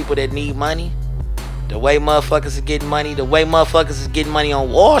lot of people that need money. The way motherfuckers is getting money,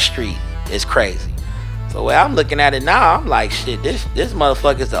 on Wall Street is crazy. So the way I'm looking at it now, I'm like, shit, this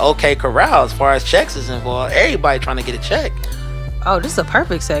motherfucker is the OK Corral as far as checks is involved. Everybody trying to get a check. Oh, this is a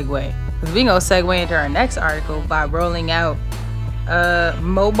perfect segue. We gonna segue into our next article by rolling out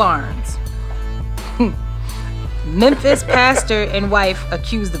Mo Barnes. Memphis pastor and wife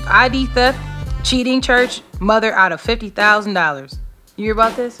accused of ID theft, cheating church mother out of $50,000. You hear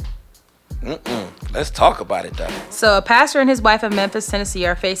about this? Let's talk about it though. So a pastor and his wife of Memphis, Tennessee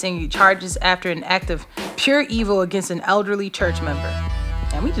are facing charges after an act of pure evil against an elderly church member.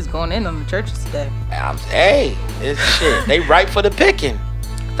 And we just going in on the churches today. Hey, it's shit. They ripe for the picking.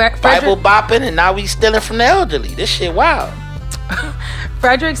 Bible bopping, and now we stealing from the elderly. This shit wild.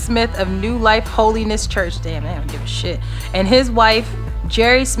 Frederick Smith of New Life Holiness Church, damn, they don't give a shit, and his wife,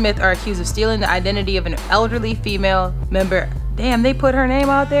 Jerry Smith, are accused of stealing the identity of an elderly female member. Damn, they put her name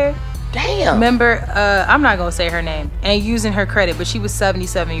out there? Damn. Member, I'm not gonna say her name, and using her credit, but she was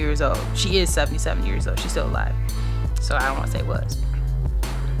 77 years old. She is 77 years old. She's still alive. So I don't want to say was.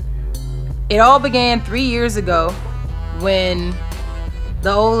 It all began 3 years ago when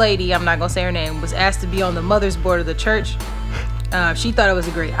the old lady, I'm not gonna say her name, was asked to be on the mother's board of the church. She thought it was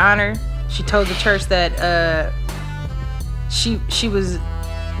a great honor. She told the church that she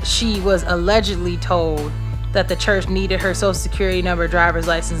was allegedly told that the church needed her social security number, driver's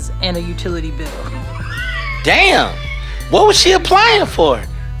license, and a utility bill. Damn. What was she applying for?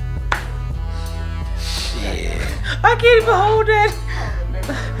 Shit. I can't even hold that.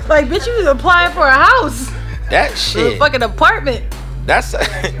 Like, bitch, you was applying for a house. That shit. A fucking apartment. That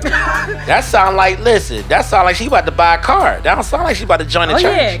sound like, listen, that sound like she about to buy a car. That don't sound like she about to join the church.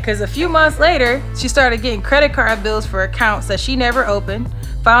 Yeah, because a few months later, she started getting credit card bills for accounts that she never opened.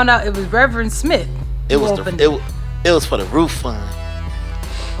 Found out it was Reverend Smith. It was for the roof fund.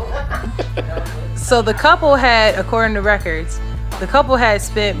 So the couple had, according to records,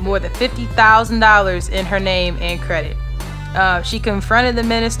 spent more than $50,000 in her name and credit. She confronted the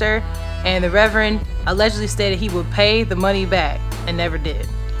minister, and the Reverend allegedly stated he would pay the money back and never did.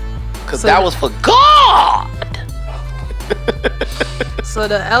 Because that was for God. So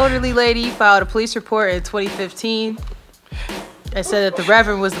the elderly lady filed a police report in 2015 and said that the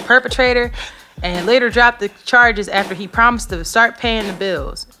Reverend was the perpetrator, and later dropped the charges after he promised to start paying the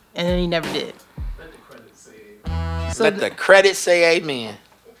bills, and then he never did. Let the credit say amen.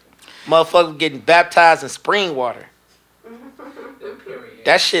 Motherfucker getting baptized in spring water.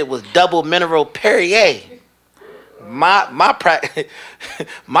 That shit was double mineral Perrier. My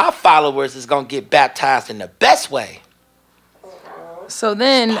followers is gonna get baptized in the best way. So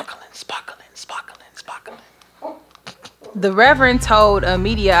then, Sparkling. the Reverend told a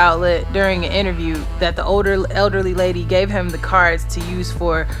media outlet during an interview that the elderly lady gave him the cards to use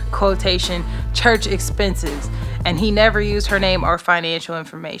for, quotation, church expenses, and he never used her name or financial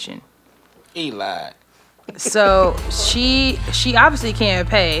information. He lied. So she obviously can't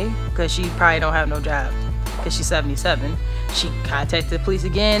pay because she probably don't have no job because she's 77. She contacted the police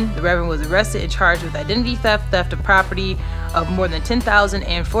again. The Reverend was arrested and charged with identity theft of property of more than $10,000,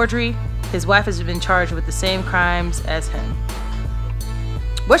 and forgery. His wife has been charged with the same crimes as him.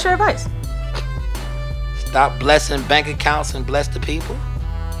 What's your advice? Stop blessing bank accounts and bless the people.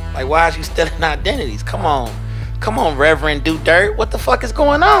 Like, why is you stealing identities? Come on, Reverend Do Dirt. What the fuck is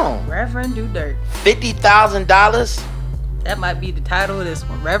going on? Reverend Do Dirt. $50,000. That might be the title of this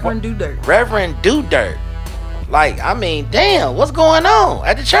one. Reverend Do Dirt. Reverend Do Dirt. Like, I mean, damn, what's going on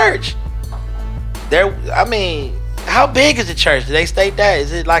at the church? How big is the church? Do they state that?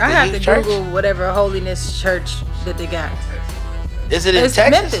 Is it like a huge church? I have to Google whatever holiness church that they got. Is it in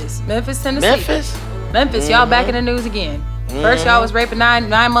Texas? Memphis, Tennessee. Memphis, y'all back in the news again. First y'all was raping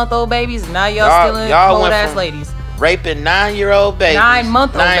 9-month-old babies, and now y'all stealing old ass ladies. Raping 9-year-old babies.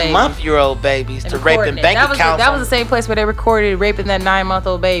 9-month-year-old babies to raping bank accounts. That was the same place where they recorded raping that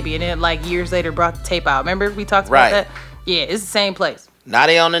 9-month-old baby, and then like years later brought the tape out. Remember we talked about that? Yeah, it's the same place. Now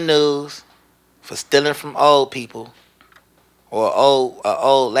they on the news for stealing from old people or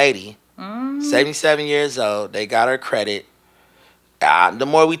old lady 77 years old. They got her credit. The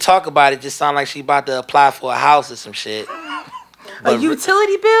more we talk about it, just sound like she about to apply for a house or some shit. A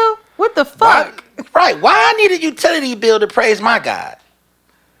utility bill? What the fuck? Why I need a utility bill to praise my God?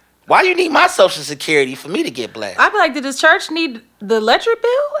 Why you need my social security for me to get blessed? I'd be like, did the church need the electric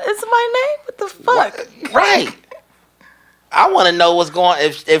bill? Is my name? What the fuck? Right. I want to know what's going.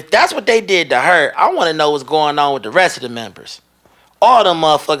 If that's what they did to her, I want to know what's going on with the rest of the members. All them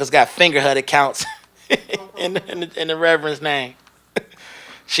motherfuckers got fingerhut accounts in the Reverend's name.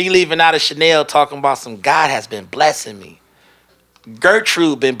 She leaving out of Chanel talking about some God has been blessing me.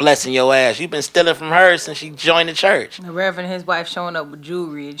 Gertrude been blessing your ass. You've been stealing from her since she joined the church. The Reverend and his wife showing up with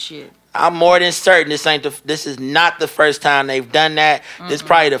jewelry and shit. I'm more than certain this is not the first time they've done that. This is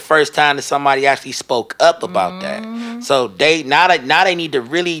probably the first time that somebody actually spoke up about that. So they now they need to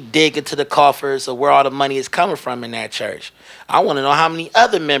really dig into the coffers of where all the money is coming from in that church. I want to know how many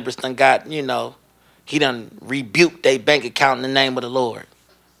other members done got, he done rebuked their bank account in the name of the Lord.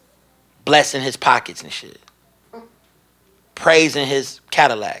 Blessing his pockets and shit. Praising his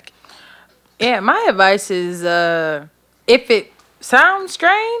Cadillac. Yeah, my advice is if it sounds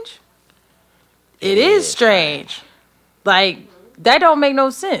strange, it is strange. Like, that don't make no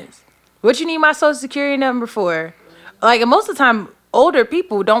sense. What you need my social security number for? Like, most of the time, older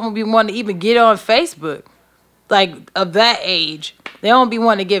people don't be wanting to even get on Facebook. Like, of that age. They don't be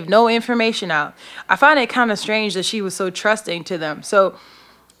wanting to give no information out. I find it kind of strange that she was so trusting to them. So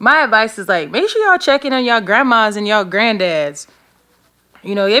my advice is, like, make sure y'all checking on y'all grandmas and y'all granddads.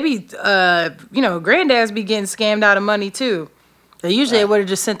 They be, granddads be getting scammed out of money, too. They usually would have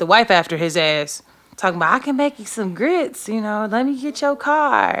just sent the wife after his ass. Talking about, I can make you some grits, let me get your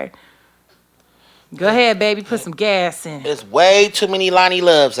card. Go ahead, baby, put some gas in. There's way too many Lonnie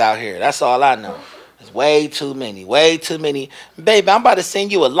Loves out here. That's all I know. There's way too many. Baby, I'm about to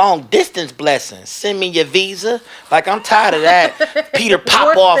send you a long distance blessing. Send me your visa. Like, I'm tired of that. Peter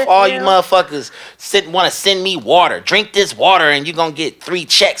pop off, all you motherfuckers want to send me water. Drink this water and you're going to get 3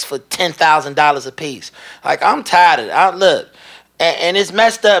 checks for $10,000 a piece. Like, I'm tired of it. Look. And it's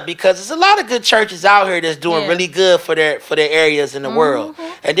messed up because there's a lot of good churches out here that's doing really good for their areas in the world.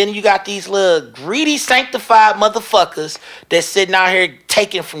 And then you got these little greedy, sanctified motherfuckers that's sitting out here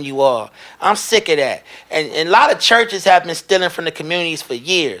taking from you all. I'm sick of that. And a lot of churches have been stealing from the communities for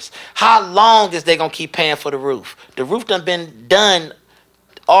years. How long is they going to keep paying for the roof? The roof done been done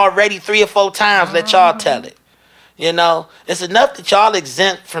already 3 or 4 times. Let y'all tell it. It's enough that y'all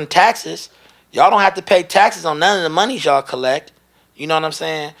exempt from taxes. Y'all don't have to pay taxes on none of the monies y'all collect. You know what I'm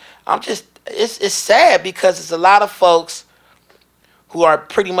saying? It's sad because it's a lot of folks who are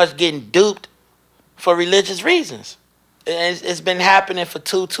pretty much getting duped for religious reasons. And it's been happening for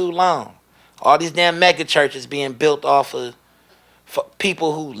too long. All these damn mega churches being built off of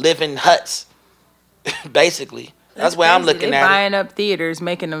people who live in huts, basically. That's where I'm looking at it. Buying up theaters,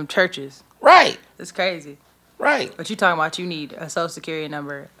 making them churches. Right. It's crazy. Right. But you talking about you need a social security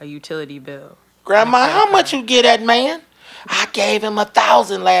number, a utility bill. Grandma, how much you get that man? I gave him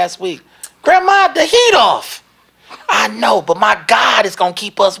 1,000 last week. Grandma, the heat off. I know, but my God is going to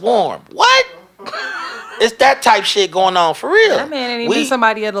keep us warm. What? It's that type shit going on for real. That man ain't even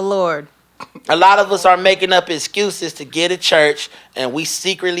somebody of the Lord. A lot of us are making up excuses to get a church, and we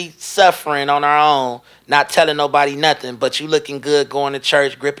secretly suffering on our own, not telling nobody nothing, but you looking good going to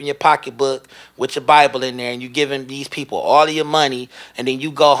church, gripping your pocketbook with your Bible in there, and you giving these people all of your money, and then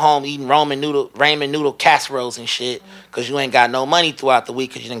you go home eating ramen noodle casseroles and shit, because you ain't got no money throughout the week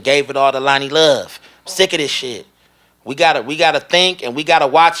because you done gave it all to Lonnie Love. I'm sick of this shit. We gotta think, and we gotta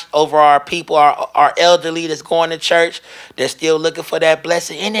watch over our people, our elderly that's going to church. They're still looking for that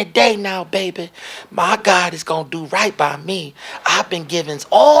blessing. Any day now, baby, my God is gonna do right by me. I've been giving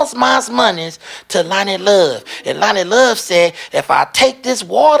all my monies to Lonnie Love, and Lonnie Love said, if I take this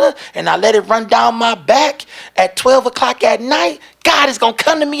water and I let it run down my back at 12 o'clock at night, God is gonna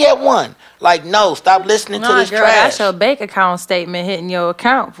come to me at 1. Like, no, stop listening to this girl, trash. That's your bank account statement hitting your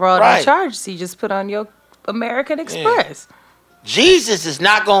account for all the charges you just put on your American Express. Yeah. Jesus is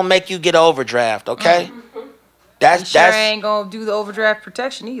not gonna make you get an overdraft, okay? That's ain't gonna do the overdraft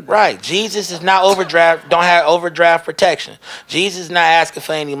protection either. Right. Jesus is not don't have overdraft protection. Jesus is not asking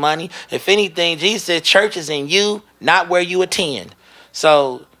for any money. If anything, Jesus said church is in you, not where you attend.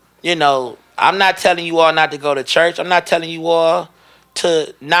 So, I'm not telling you all not to go to church. I'm not telling you all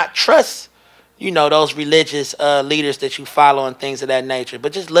to not trust, those religious leaders that you follow and things of that nature.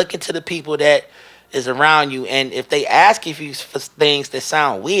 But just look into the people that is around you, and if they ask you for things that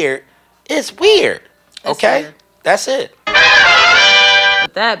sound weird, it's weird. Okay? That's it.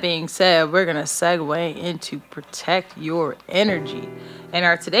 with that being said, we're going to segue into protect your energy. And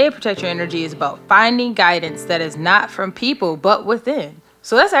our today protect your energy is about finding guidance that is not from people but within.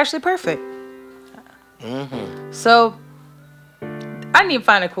 So that's actually perfect. So I didn't even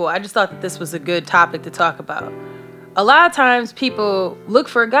find it cool. I just thought that this was a good topic to talk about. A lot of times people look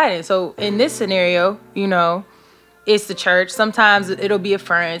for guidance. So in this scenario, you know, it's the church. Sometimes it'll be a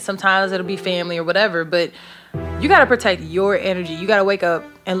friend. Sometimes it'll be family or whatever. But you got to protect your energy. You got to wake up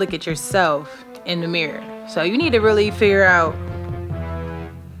and look at yourself in the mirror. So you need to really figure out,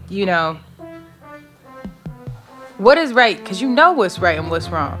 you know, what is right, because you know what's right and what's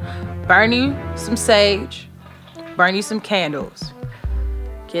wrong. Burn you some sage. Burn you some candles.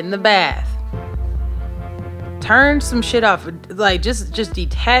 Get in the bath. Turn some shit off. Like, just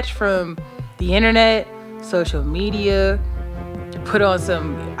detach from the internet, social media. Put on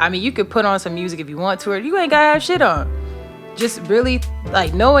some, I mean, you could put on some music if you want to, or you ain't gotta have shit on. Just really,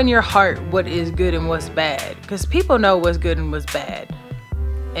 like, know in your heart what is good and what's bad. Because people know what's good and what's bad.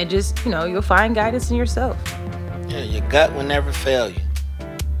 And just, you know, you'll find guidance in yourself. Yeah, your gut will never fail you.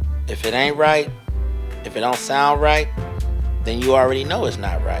 If it ain't right, if it don't sound right, then you already know it's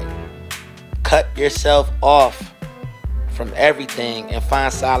not right. Cut yourself off from everything and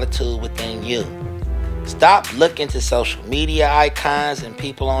find solitude within you. Stop looking to social media icons and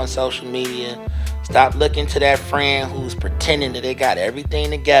people on social media. Stop looking to that friend who's pretending that they got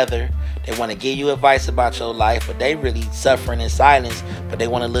everything together. They want to give you advice about your life, but they really suffering in silence, but they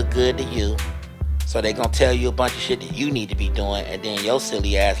want to look good to you. So they gonna tell you a bunch of shit that you need to be doing, and then your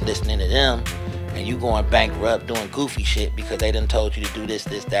silly ass listening to them, and you going bankrupt doing goofy shit because they done told you to do this,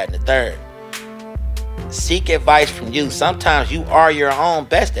 that, and the third. Seek advice from you. Sometimes you are your own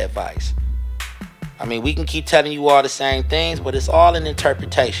best advice. I mean, we can keep telling you all the same things, but it's all an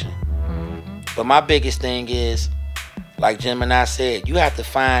interpretation. But my biggest thing is, like Gemini said, you have to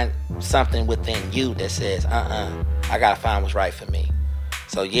find something within you that says, I gotta find what's right for me.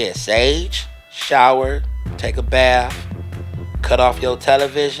 So yeah, sage, shower, take a bath, cut off your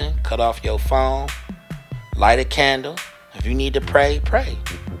television, cut off your phone, light a candle. If you need to pray, pray.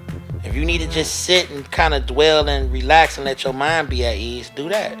 If you need to just sit and kind of dwell and relax and let your mind be at ease, do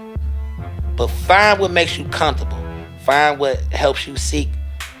that. But find what makes you comfortable. Find what helps you seek,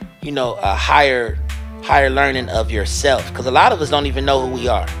 you know, a higher learning of yourself. Because a lot of us don't even know who we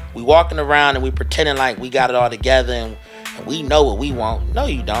are. We walking around and we pretending like we got it all together and we know what we want. No,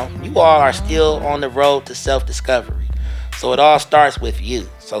 you don't. You all are still on the road to self-discovery. So it all starts with you.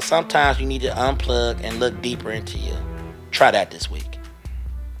 So sometimes you need to unplug and look deeper into you. Try that this week.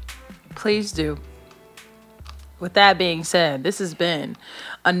 Please do. With that being said, this has been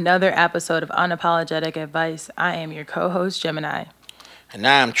another episode of Unapologetic Advice. I am your co-host, Gemini. And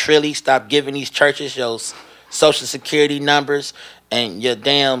now I'm Trilly. Stop giving these churches your social security numbers and your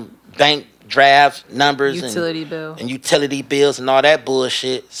damn bank draft numbers utility bills and all that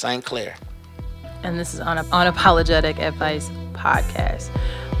bullshit. St. Clair. And this is Unapologetic Advice Podcast.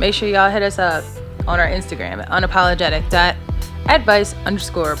 Make sure y'all hit us up on our Instagram at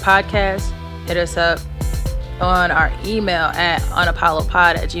unapologetic.advice_podcast. Hit us up on our email at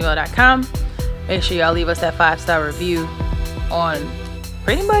unapollopod@gmail.com. Make sure y'all leave us that 5-star review on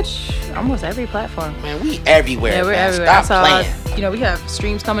pretty much almost every platform. Man, we everywhere. Yeah, we're everywhere. Stop playing. You know, we have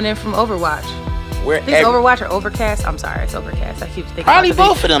streams coming in from Overwatch. I think it's Overwatch or Overcast. I'm sorry, it's Overcast. I keep thinking probably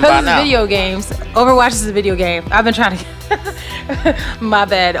both of them by now. Video games. Overwatch is a video game. I've been trying to. My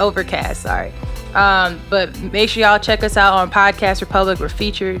bad. Overcast. Sorry. But make sure y'all check us out on Podcast Republic. We're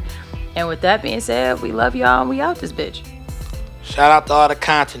featured. And with that being said, we love y'all and we out this bitch. Shout out to all the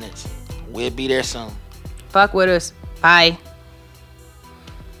continents. We'll be there soon. Fuck with us. Bye.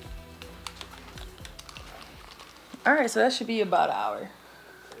 All right, so that should be about an hour.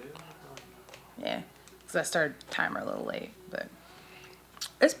 Yeah, because I started the timer a little late, but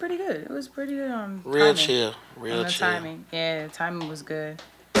it's pretty good. It was pretty good on real timing. chill. Real chill. Timing. Yeah, the timing was good.